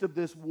midst of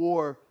this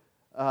war,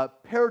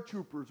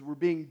 paratroopers were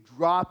being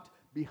dropped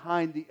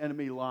behind the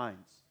enemy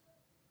lines.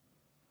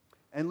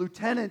 And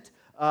Lieutenant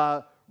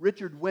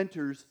Richard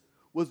Winters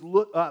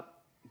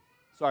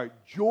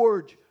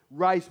George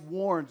Rice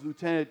warns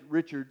Lieutenant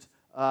Richard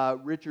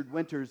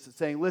Winters,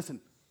 saying, listen,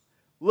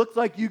 looks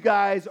like you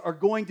guys are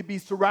going to be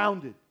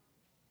surrounded.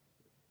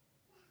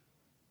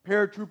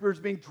 Paratroopers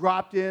being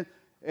dropped in,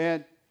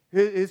 and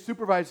his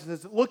supervisor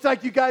says, it looks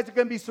like you guys are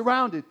going to be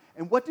surrounded.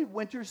 And what did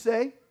Winters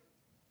say?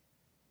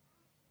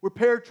 We're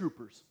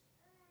paratroopers,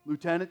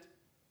 Lieutenant.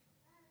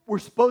 We're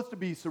supposed to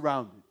be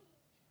surrounded.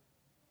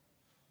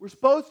 We're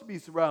supposed to be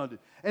surrounded.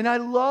 And I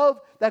love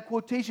that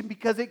quotation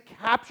because it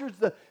captures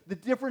the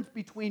difference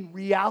between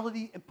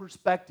reality and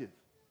perspective.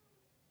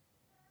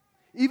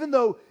 Even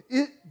though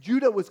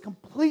Judah was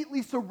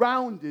completely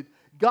surrounded,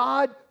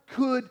 God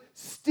could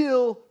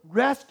still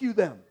rescue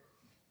them.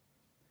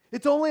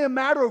 It's only a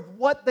matter of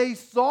what they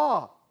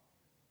saw.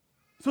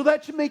 So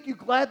that should make you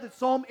glad that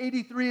Psalm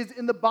 83 is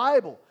in the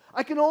Bible.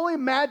 I can only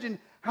imagine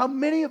how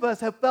many of us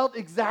have felt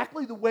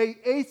exactly the way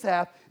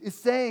Asaph is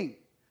saying.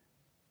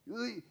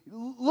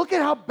 Look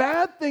at how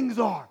bad things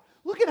are.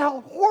 Look at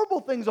how horrible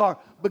things are.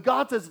 But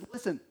God says,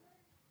 listen,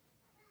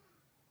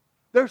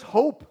 there's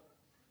hope.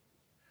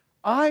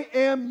 I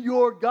am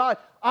your God.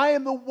 I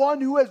am the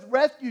one who has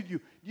rescued you.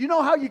 Do you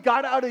know how you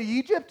got out of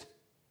Egypt?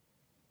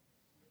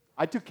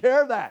 I took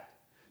care of that.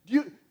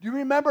 Do you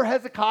remember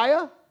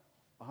Hezekiah?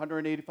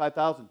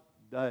 185,000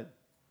 died.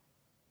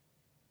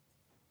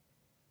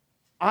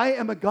 I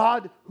am a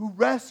God who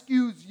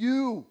rescues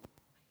you.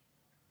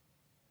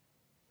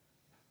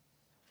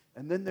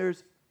 And then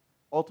there's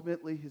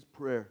ultimately his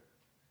prayer,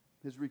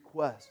 his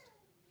request.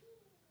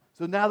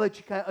 So now that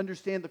you kind of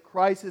understand the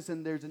crisis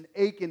and there's an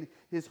ache in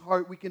his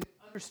heart, we can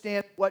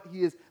understand what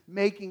he is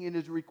making in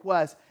his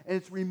request. And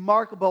it's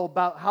remarkable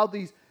about how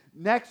these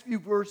next few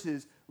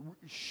verses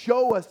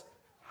show us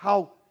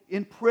how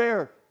in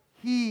prayer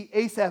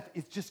Asaph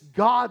is just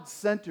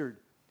God-centered.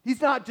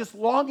 He's not just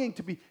longing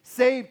to be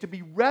saved, to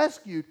be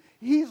rescued.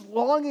 He's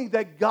longing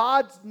that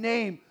God's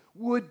name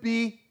would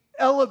be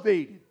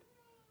elevated.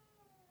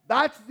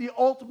 That's the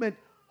ultimate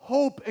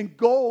hope and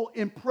goal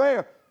in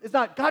prayer. It's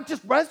not, God,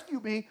 just rescue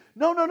me.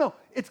 No.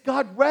 It's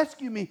God,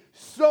 rescue me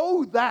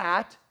so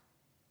that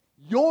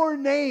your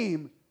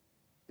name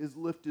is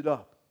lifted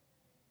up.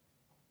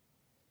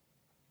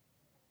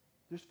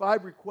 There's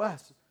 5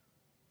 requests.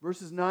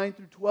 Verses 9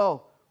 through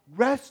 12.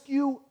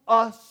 Rescue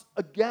us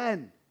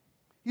again.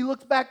 He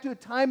looks back to a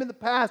time in the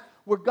past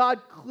where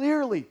God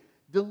clearly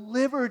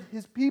delivered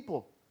his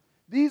people.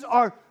 These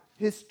are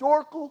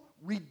historical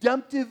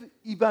redemptive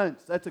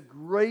events. That's a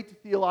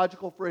great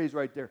theological phrase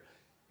right there.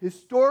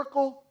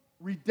 Historical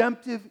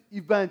redemptive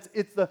events.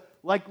 It's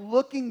like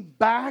looking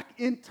back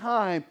in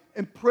time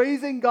and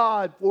praising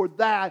God for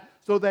that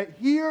so that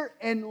here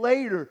and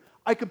later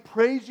I can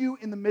praise you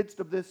in the midst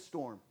of this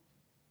storm.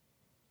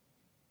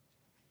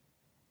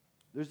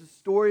 There's a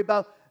story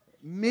about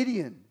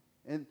Midian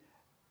and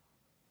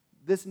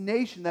this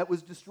nation that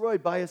was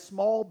destroyed by a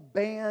small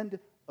band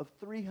of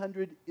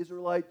 300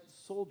 Israelite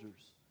soldiers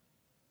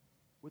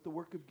with the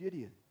work of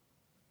Gideon.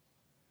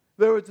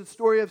 There was a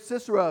story of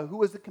Sisera, who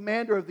was the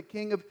commander of the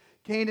king of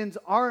Canaan's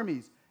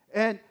armies,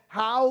 and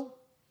how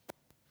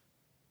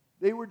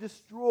they were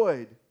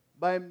destroyed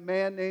by a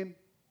man named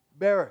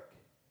Barak.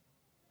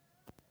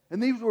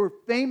 And these were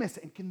famous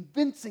and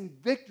convincing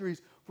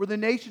victories for the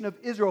nation of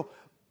Israel.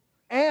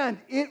 And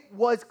it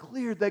was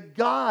clear that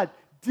God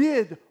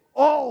did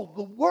all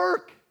the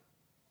work.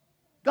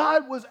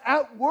 God was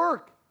at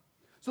work.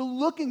 So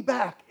looking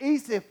back,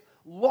 Asaph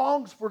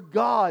longs for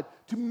God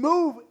to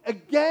move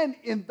again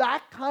in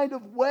that kind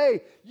of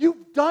way.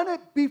 You've done it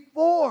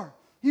before.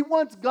 He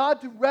wants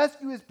God to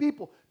rescue his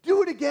people.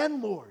 Do it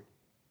again, Lord.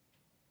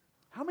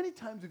 How many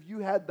times have you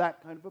had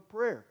that kind of a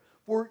prayer?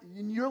 For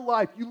in your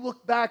life, you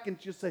look back and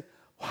just say,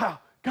 wow,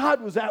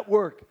 God was at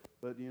work.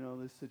 But,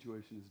 this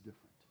situation is different.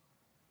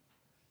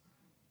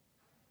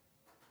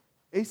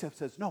 Asaph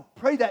says, no,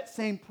 pray that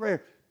same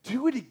prayer.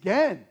 Do it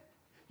again.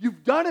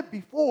 You've done it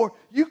before.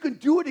 You can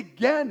do it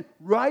again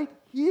right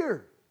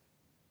here.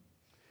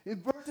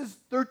 In verses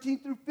 13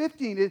 through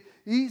 15,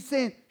 he's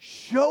saying,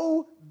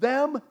 show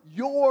them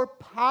your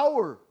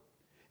power.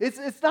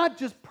 It's not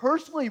just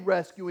personally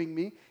rescuing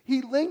me.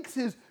 He links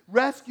his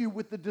rescue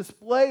with the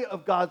display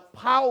of God's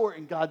power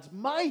and God's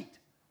might.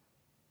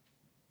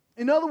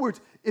 In other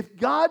words, if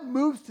God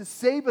moves to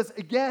save us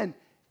again,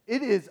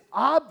 it is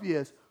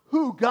obvious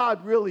who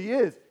God really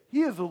is.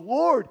 He is the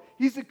Lord.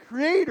 He's the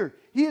creator.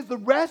 He is the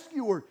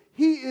rescuer.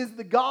 He is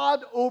the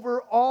God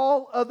over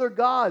all other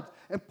gods.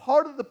 And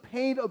part of the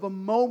pain of a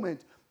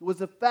moment was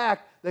the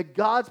fact that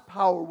God's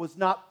power was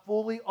not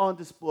fully on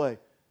display.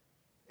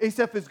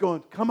 Asaph is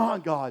going, come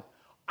on, God.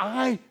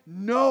 I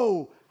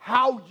know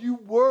how you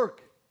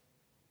work.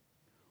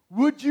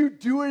 Would you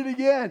do it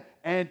again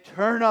and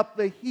turn up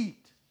the heat?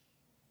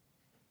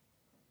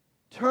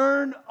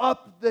 Turn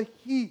up the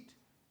heat.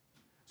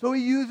 So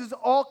he uses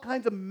all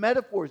kinds of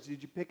metaphors.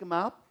 Did you pick them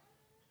up?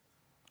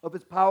 Of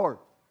his power.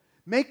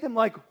 Make them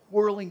like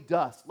whirling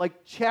dust,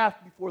 like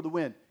chaff before the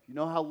wind. You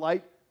know how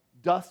light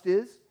dust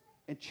is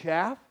and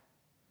chaff?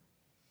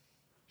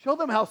 Show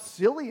them how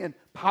silly and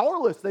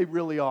powerless they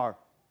really are.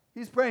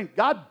 He's praying,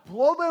 God,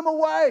 blow them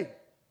away.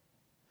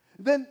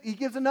 Then he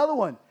gives another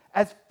one.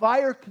 As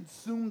fire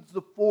consumes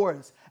the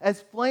forest,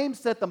 as flames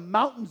set the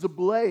mountains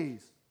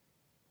ablaze.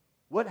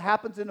 What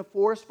happens in a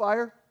forest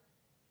fire?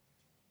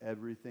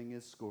 Everything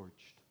is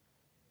scorched.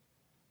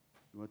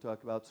 You want to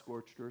talk about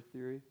scorched earth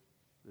theory?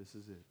 This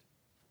is it.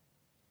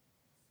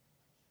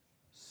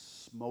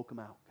 Smoke them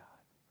out,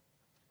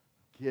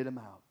 God. Get them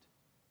out.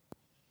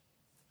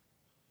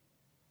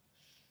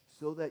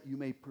 So that you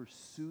may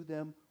pursue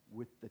them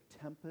with the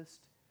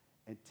tempest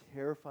and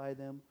terrify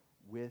them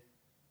with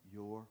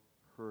your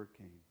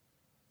hurricane.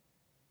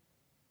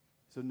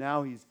 So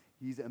now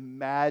he's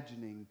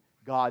imagining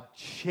God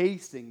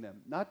chasing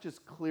them, not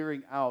just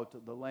clearing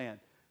out the land.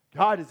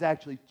 God is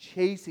actually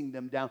chasing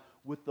them down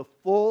with the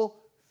full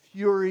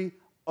fury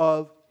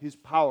of his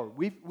power.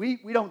 We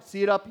don't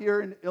see it up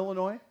here in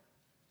Illinois,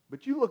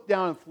 but you look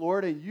down in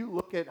Florida and you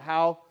look at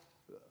how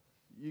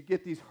you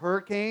get these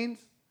hurricanes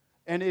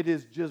and it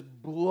is just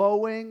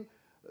blowing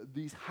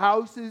these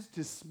houses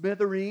to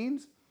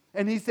smithereens.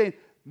 And he's saying,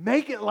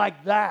 make it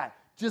like that.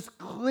 Just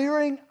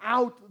clearing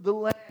out the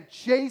land.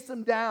 Chase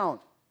them down.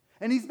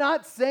 And he's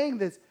not saying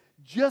this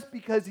just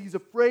because he's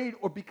afraid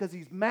or because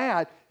he's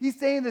mad. He's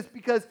saying this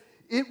because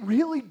it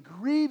really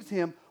grieves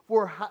him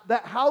for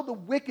how the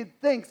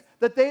wicked thinks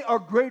that they are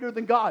greater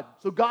than God.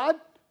 So God,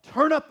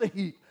 turn up the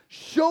heat.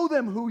 Show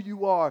them who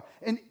you are.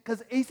 And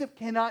because Asaph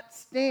cannot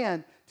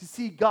stand to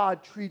see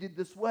God treated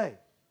this way.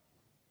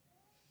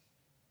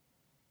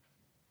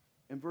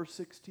 In verse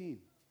 16,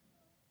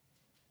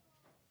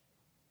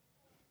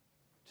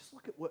 just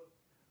look at what,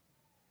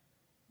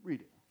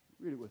 read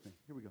it with me.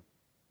 Here we go.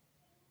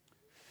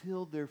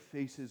 Fill their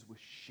faces with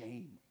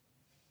shame,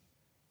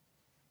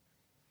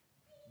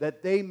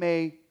 that they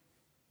may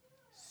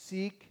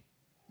seek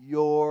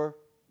your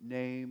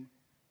name,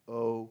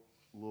 O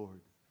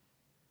Lord.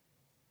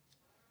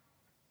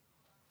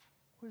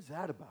 What is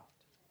that about?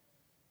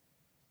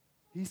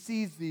 He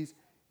sees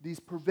these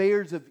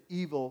purveyors of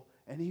evil,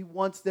 and he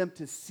wants them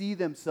to see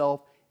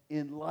themselves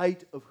in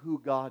light of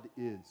who God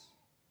is.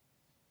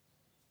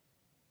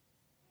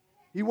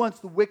 He wants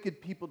the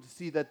wicked people to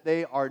see that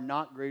they are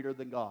not greater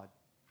than God.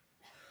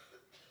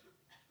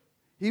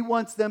 He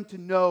wants them to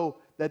know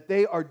that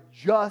they are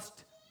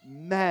just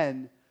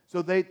men,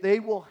 so that they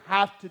will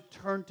have to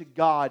turn to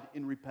God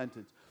in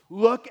repentance.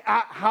 Look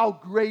at how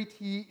great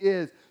He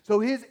is. So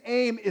His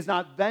aim is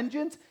not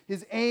vengeance.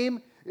 His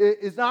aim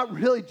is not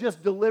really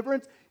just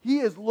deliverance. He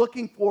is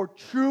looking for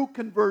true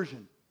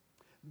conversion,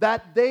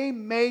 that they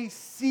may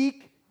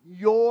seek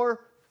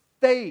your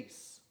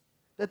face.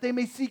 That they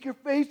may seek your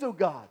face, oh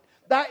God.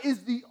 That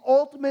is the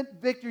ultimate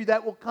victory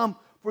that will come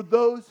for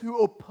those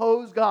who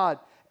oppose God,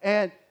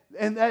 and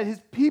that His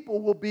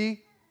people will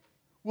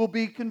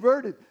be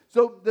converted.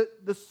 So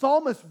the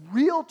psalmist's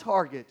real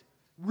target,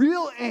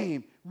 real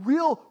aim,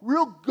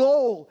 real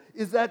goal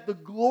is that the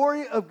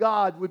glory of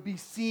God would be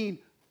seen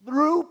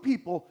through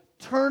people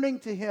turning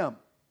to Him.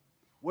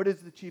 What is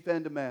the chief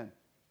end of man?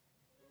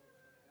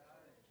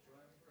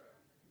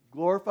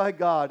 Glorify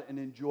God and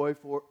enjoy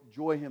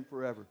Him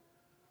forever.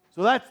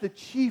 So that's the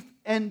chief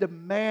end of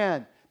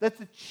man. That's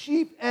the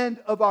chief end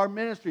of our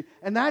ministry.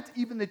 And that's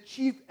even the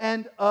chief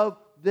end of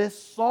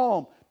this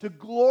psalm. To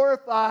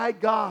glorify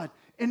God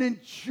and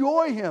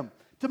enjoy Him.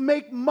 To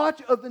make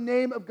much of the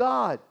name of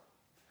God.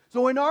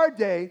 So in our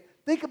day,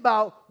 think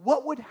about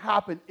what would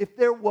happen if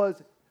there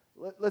was,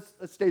 let's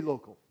stay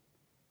local.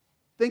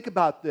 Think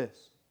about this.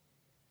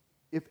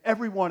 If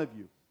every one of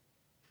you,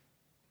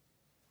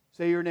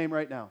 say your name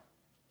right now.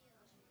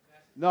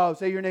 No,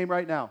 say your name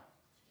right now.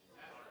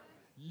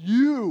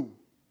 You,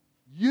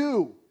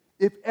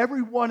 if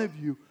every one of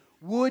you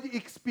would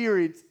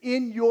experience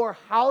in your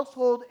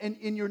household and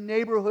in your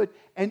neighborhood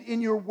and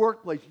in your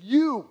workplace,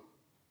 you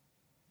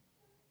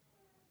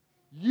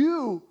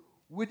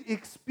would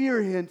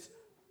experience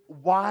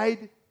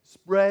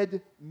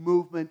widespread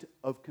movement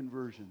of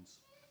conversions.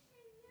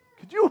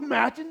 Could you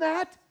imagine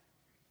that?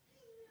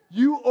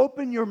 You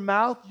open your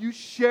mouth, you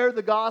share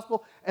the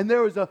gospel, and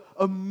there is a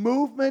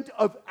movement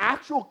of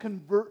actual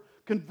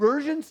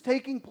conversions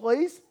taking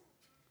place.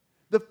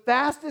 The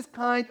fastest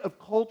kind of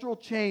cultural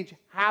change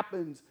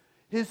happens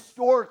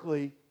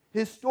historically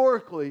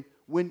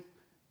when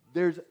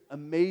there's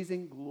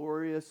amazing,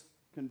 glorious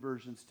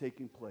conversions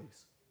taking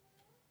place.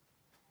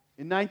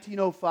 In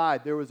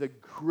 1905, there was a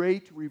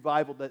great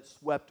revival that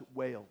swept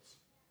Wales.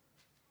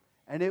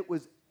 And it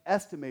was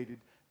estimated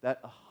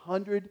that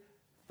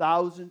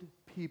 100,000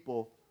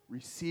 people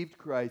received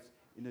Christ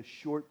in a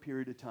short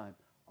period of time.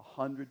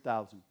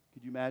 100,000.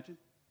 Could you imagine?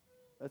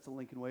 That's the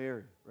Lincoln Way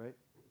area, right?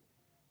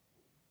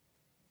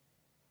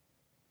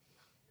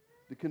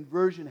 The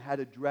conversion had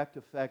a direct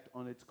effect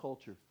on its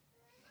culture.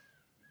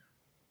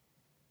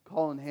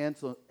 Colin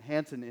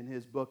Hansen, in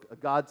his book, A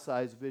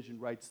God-Sized Vision,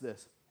 writes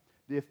this.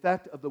 The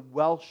effect of the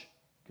Welsh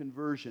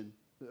conversion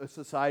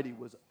society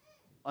was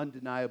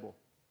undeniable.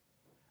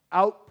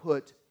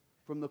 Output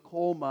from the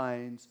coal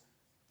mines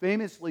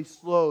famously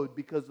slowed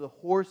because the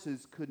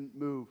horses couldn't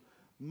move.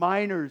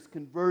 Miners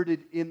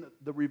converted in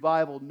the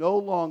revival no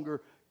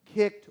longer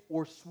kicked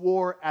or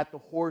swore at the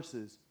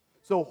horses,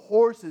 so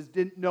horses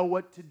didn't know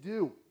what to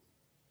do.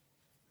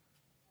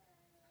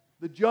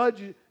 The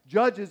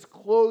judges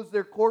closed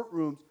their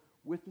courtrooms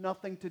with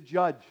nothing to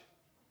judge.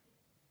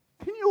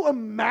 Can you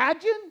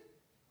imagine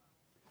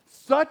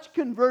such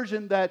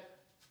conversion that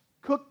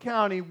Cook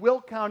County,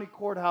 Will County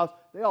Courthouse,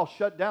 they all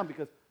shut down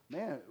because,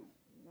 man,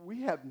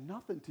 we have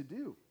nothing to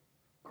do.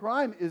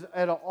 Crime is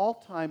at an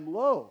all-time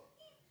low.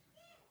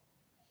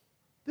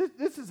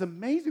 This is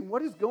amazing.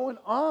 What is going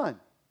on?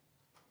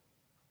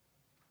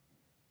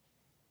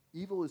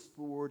 Evil is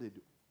thwarted,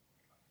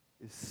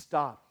 is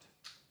stopped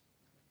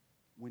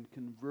when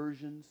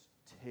conversions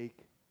take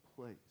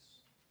place.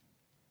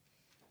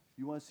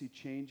 You want to see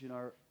change in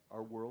our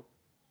world?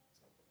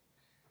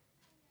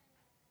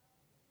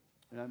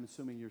 And I'm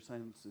assuming your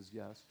silence is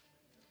yes.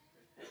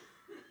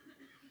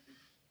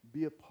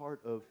 Be a part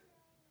of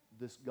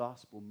this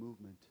gospel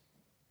movement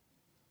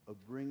of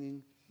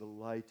bringing the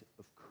light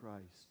of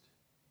Christ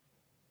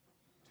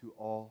to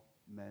all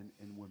men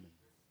and women.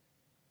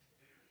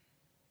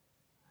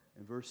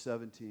 In verse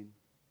 17,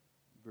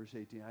 verse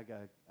 18, I got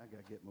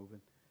to get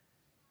moving.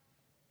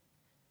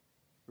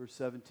 Verse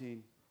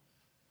 17,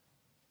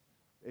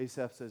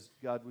 Asaph says,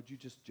 God, would you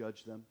just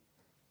judge them?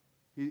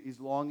 He's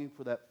longing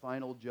for that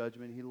final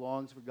judgment. He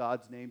longs for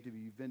God's name to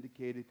be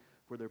vindicated,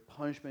 for their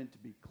punishment to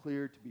be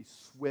clear, to be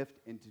swift,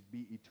 and to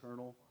be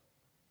eternal.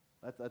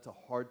 That's a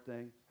hard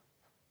thing.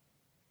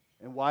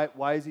 And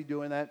why is he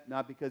doing that?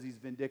 Not because he's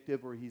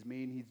vindictive or he's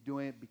mean. He's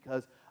doing it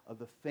because of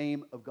the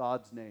fame of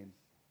God's name.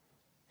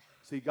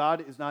 See,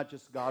 God is not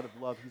just a God of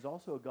love. He's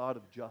also a God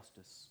of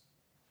justice.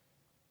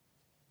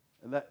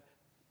 And that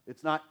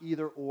it's not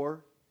either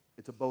or.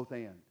 It's a both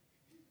and.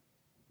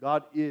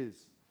 God is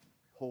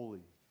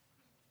holy.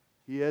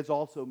 He is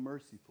also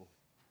merciful.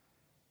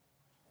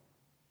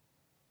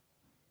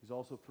 He's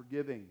also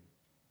forgiving.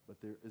 But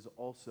there is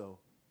also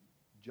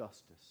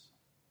justice.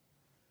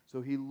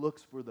 So he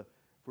looks for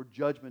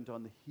judgment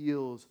on the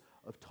heels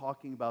of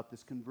talking about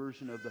this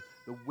conversion of the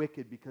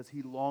wicked, because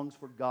he longs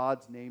for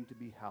God's name to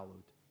be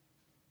hallowed.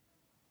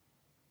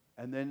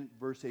 And then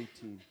verse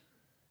 18.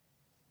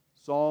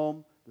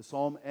 The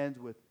psalm ends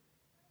with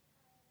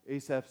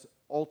Asaph's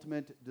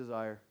ultimate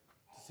desire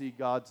to see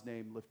God's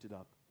name lifted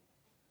up.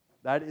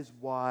 That is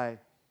why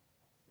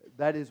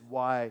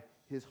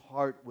his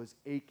heart was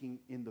aching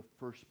in the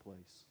first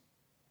place.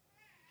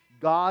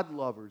 God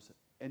lovers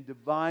and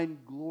divine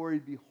glory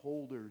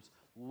beholders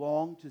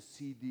long to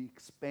see the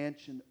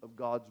expansion of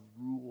God's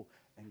rule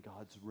and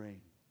God's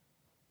reign.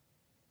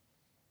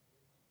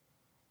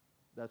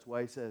 That's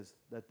why he says,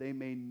 that they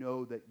may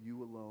know that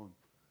you alone,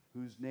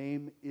 whose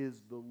name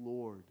is the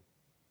Lord,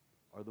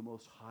 are the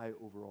most high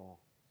over all.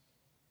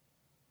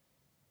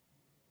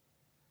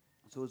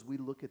 So as we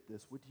look at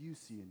this, what do you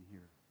see in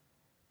here?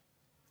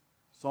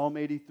 Psalm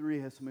 83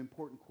 has some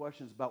important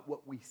questions about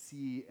what we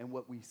see and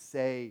what we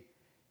say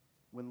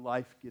when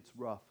life gets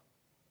rough.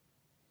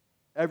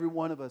 Every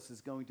one of us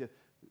is going to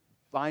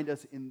find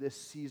us in this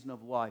season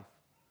of life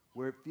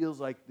where it feels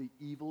like the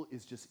evil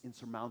is just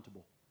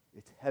insurmountable.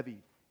 It's heavy,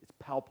 it's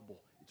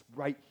palpable, it's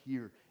right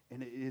here,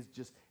 and it is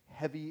just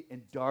heavy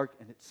and dark,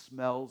 and it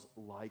smells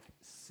like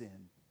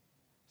sin.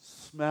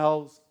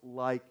 Smells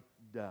like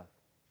death.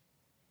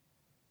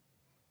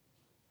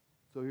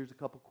 So here's a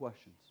couple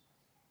questions.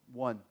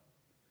 One,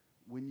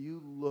 when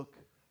you look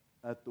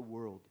at the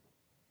world,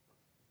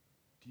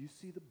 do you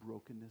see the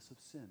brokenness of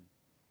sin?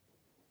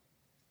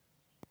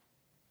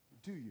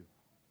 Do you?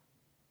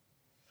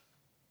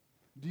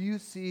 Do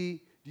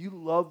you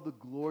love the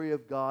glory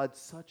of God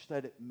such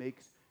that it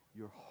makes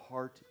your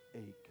heart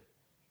ache?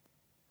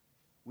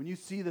 When you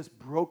see this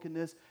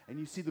brokenness and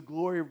you see the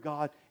glory of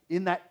God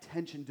in that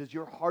tension, does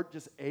your heart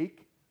just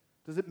ache?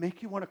 Does it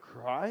make you want to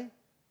cry?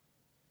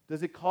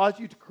 Does it cause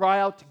you to cry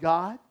out to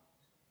God?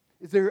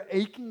 Is there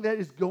aching that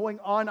is going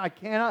on? I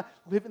cannot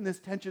live in this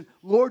tension.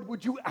 Lord,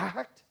 would you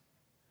act?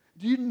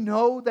 Do you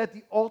know that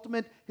the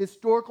ultimate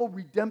historical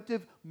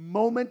redemptive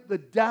moment, the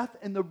death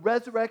and the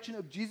resurrection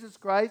of Jesus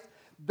Christ,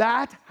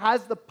 that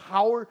has the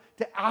power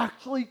to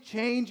actually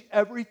change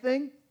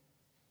everything?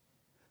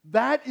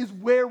 That is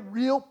where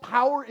real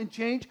power and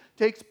change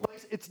takes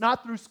place. It's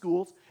not through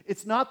schools.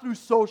 It's not through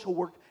social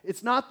work.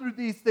 It's not through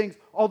these things,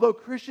 although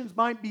Christians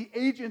might be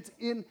agents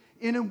in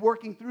and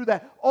working through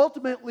that.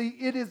 Ultimately,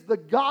 it is the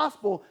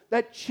gospel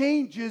that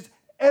changes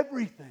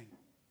everything.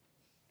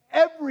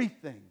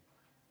 Everything.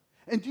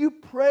 And do you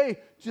pray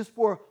just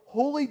for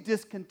holy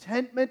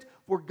discontentment,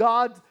 for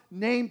God's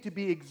name to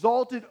be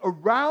exalted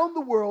around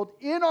the world,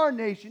 in our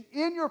nation,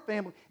 in your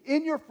family,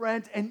 in your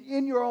friends, and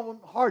in your own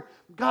heart?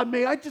 God,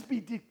 may I just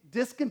be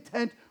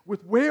discontent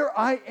with where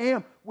I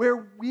am,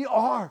 where we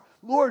are.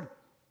 Lord,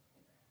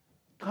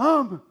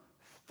 come,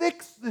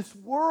 fix this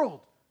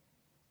world.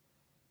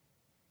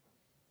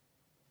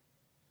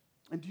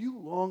 And do you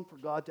long for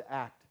God to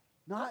act,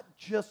 not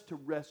just to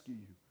rescue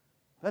you?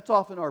 That's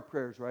often our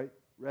prayers, right?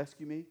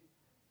 Rescue me.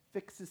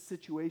 Fix this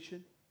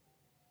situation.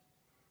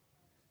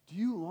 Do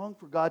you long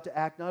for God to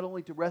act not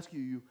only to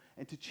rescue you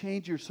and to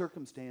change your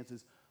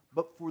circumstances,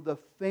 but for the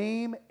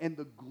fame and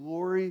the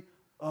glory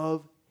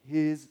of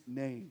His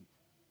name?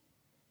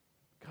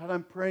 God,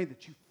 I'm praying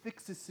that you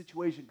fix this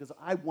situation because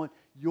I want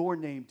your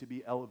name to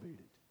be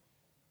elevated.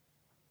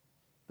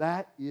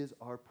 That is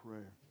our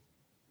prayer.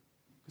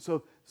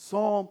 So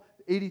Psalm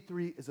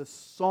 83 is a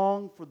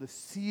song for the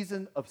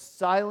season of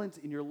silence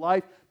in your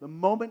life, the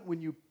moment when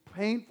you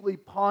painfully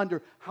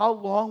ponder, how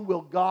long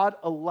will God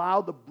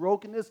allow the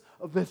brokenness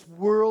of this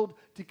world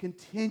to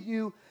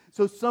continue?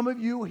 So some of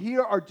you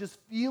here are just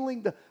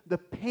feeling the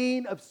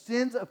pain of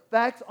sin's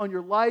effects on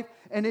your life,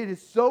 and it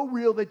is so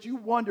real that you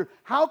wonder,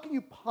 how can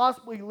you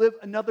possibly live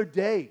another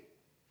day?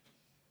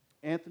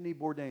 Anthony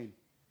Bourdain,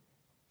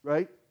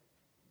 right?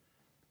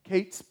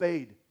 Kate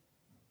Spade.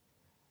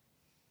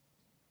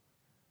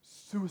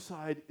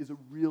 Suicide is a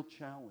real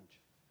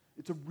challenge.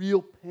 It's a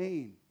real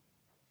pain.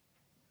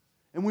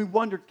 And we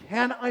wonder,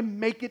 can I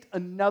make it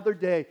another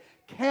day?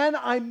 Can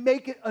I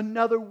make it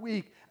another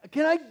week?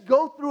 Can I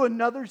go through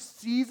another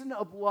season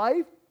of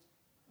life?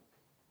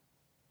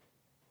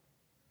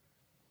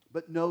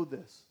 But know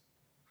this,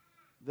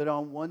 that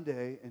on one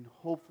day, and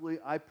hopefully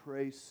I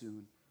pray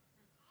soon,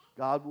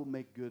 God will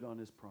make good on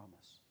His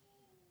promise.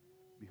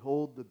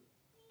 Behold, the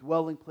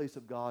dwelling place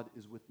of God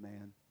is with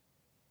man.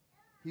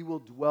 He will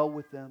dwell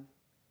with them.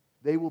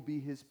 They will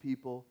be His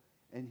people,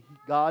 and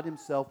God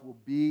Himself will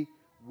be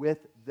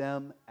with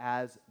them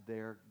as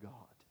their God.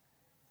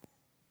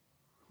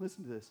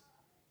 Listen to this.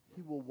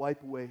 He will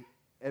wipe away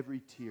every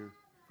tear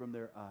from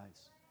their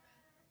eyes.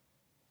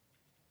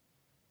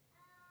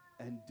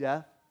 And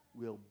death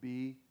will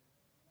be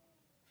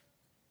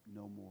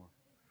no more.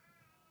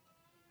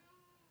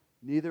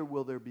 Neither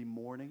will there be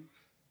mourning,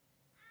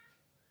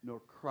 nor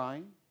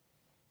crying,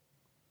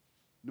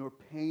 nor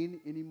pain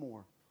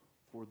anymore,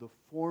 for the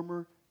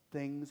former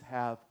things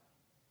have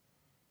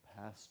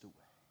passed away.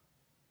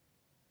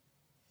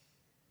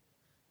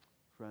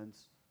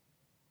 Friends,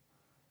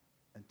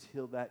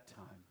 until that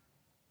time,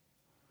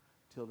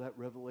 till that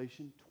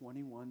Revelation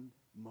 21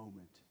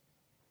 moment,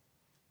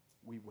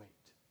 we wait.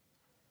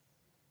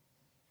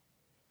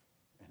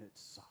 And it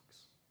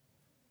sucks.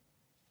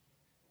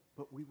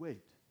 But we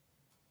wait.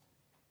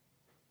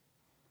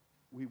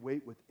 We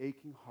wait with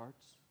aching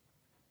hearts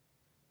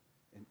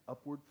and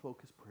upward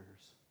focused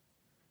prayers.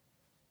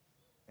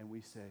 And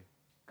we say,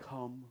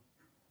 "Come,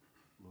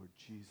 Lord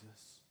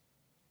Jesus,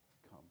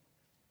 come."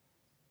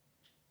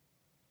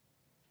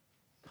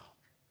 Come.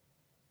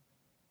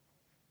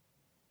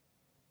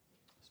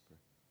 Let's pray.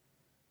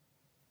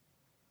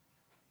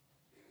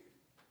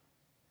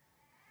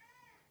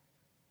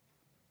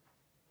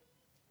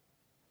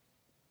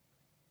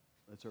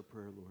 That's our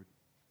prayer, Lord.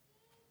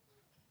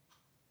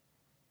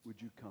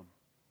 Would you come?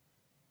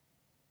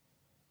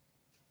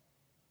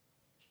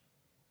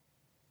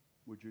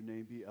 Would your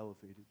name be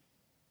elevated?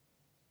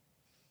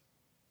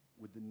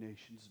 Would the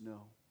nations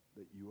know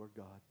that you are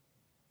God?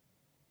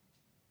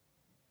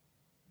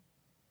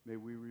 May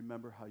we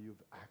remember how you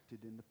have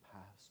acted in the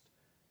past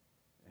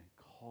and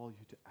call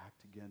you to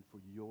act again for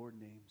your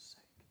name's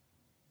sake,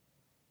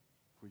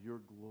 for your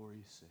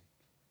glory's sake.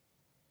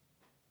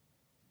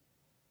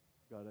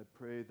 God, I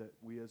pray that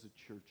we as a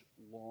church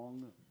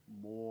long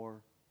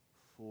more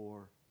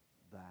for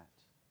that,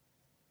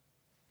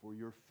 for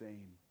your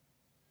fame,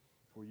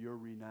 for your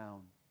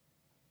renown,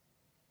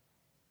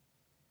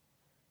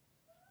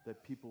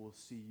 that people will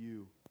see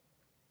you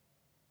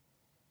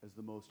as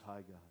the Most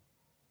High God.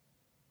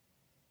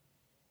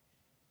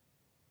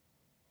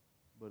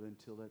 But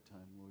until that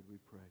time, Lord, we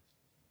pray,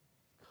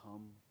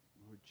 come,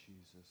 Lord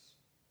Jesus,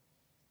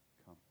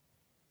 come.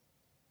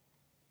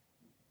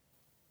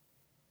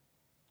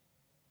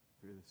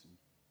 Pray this in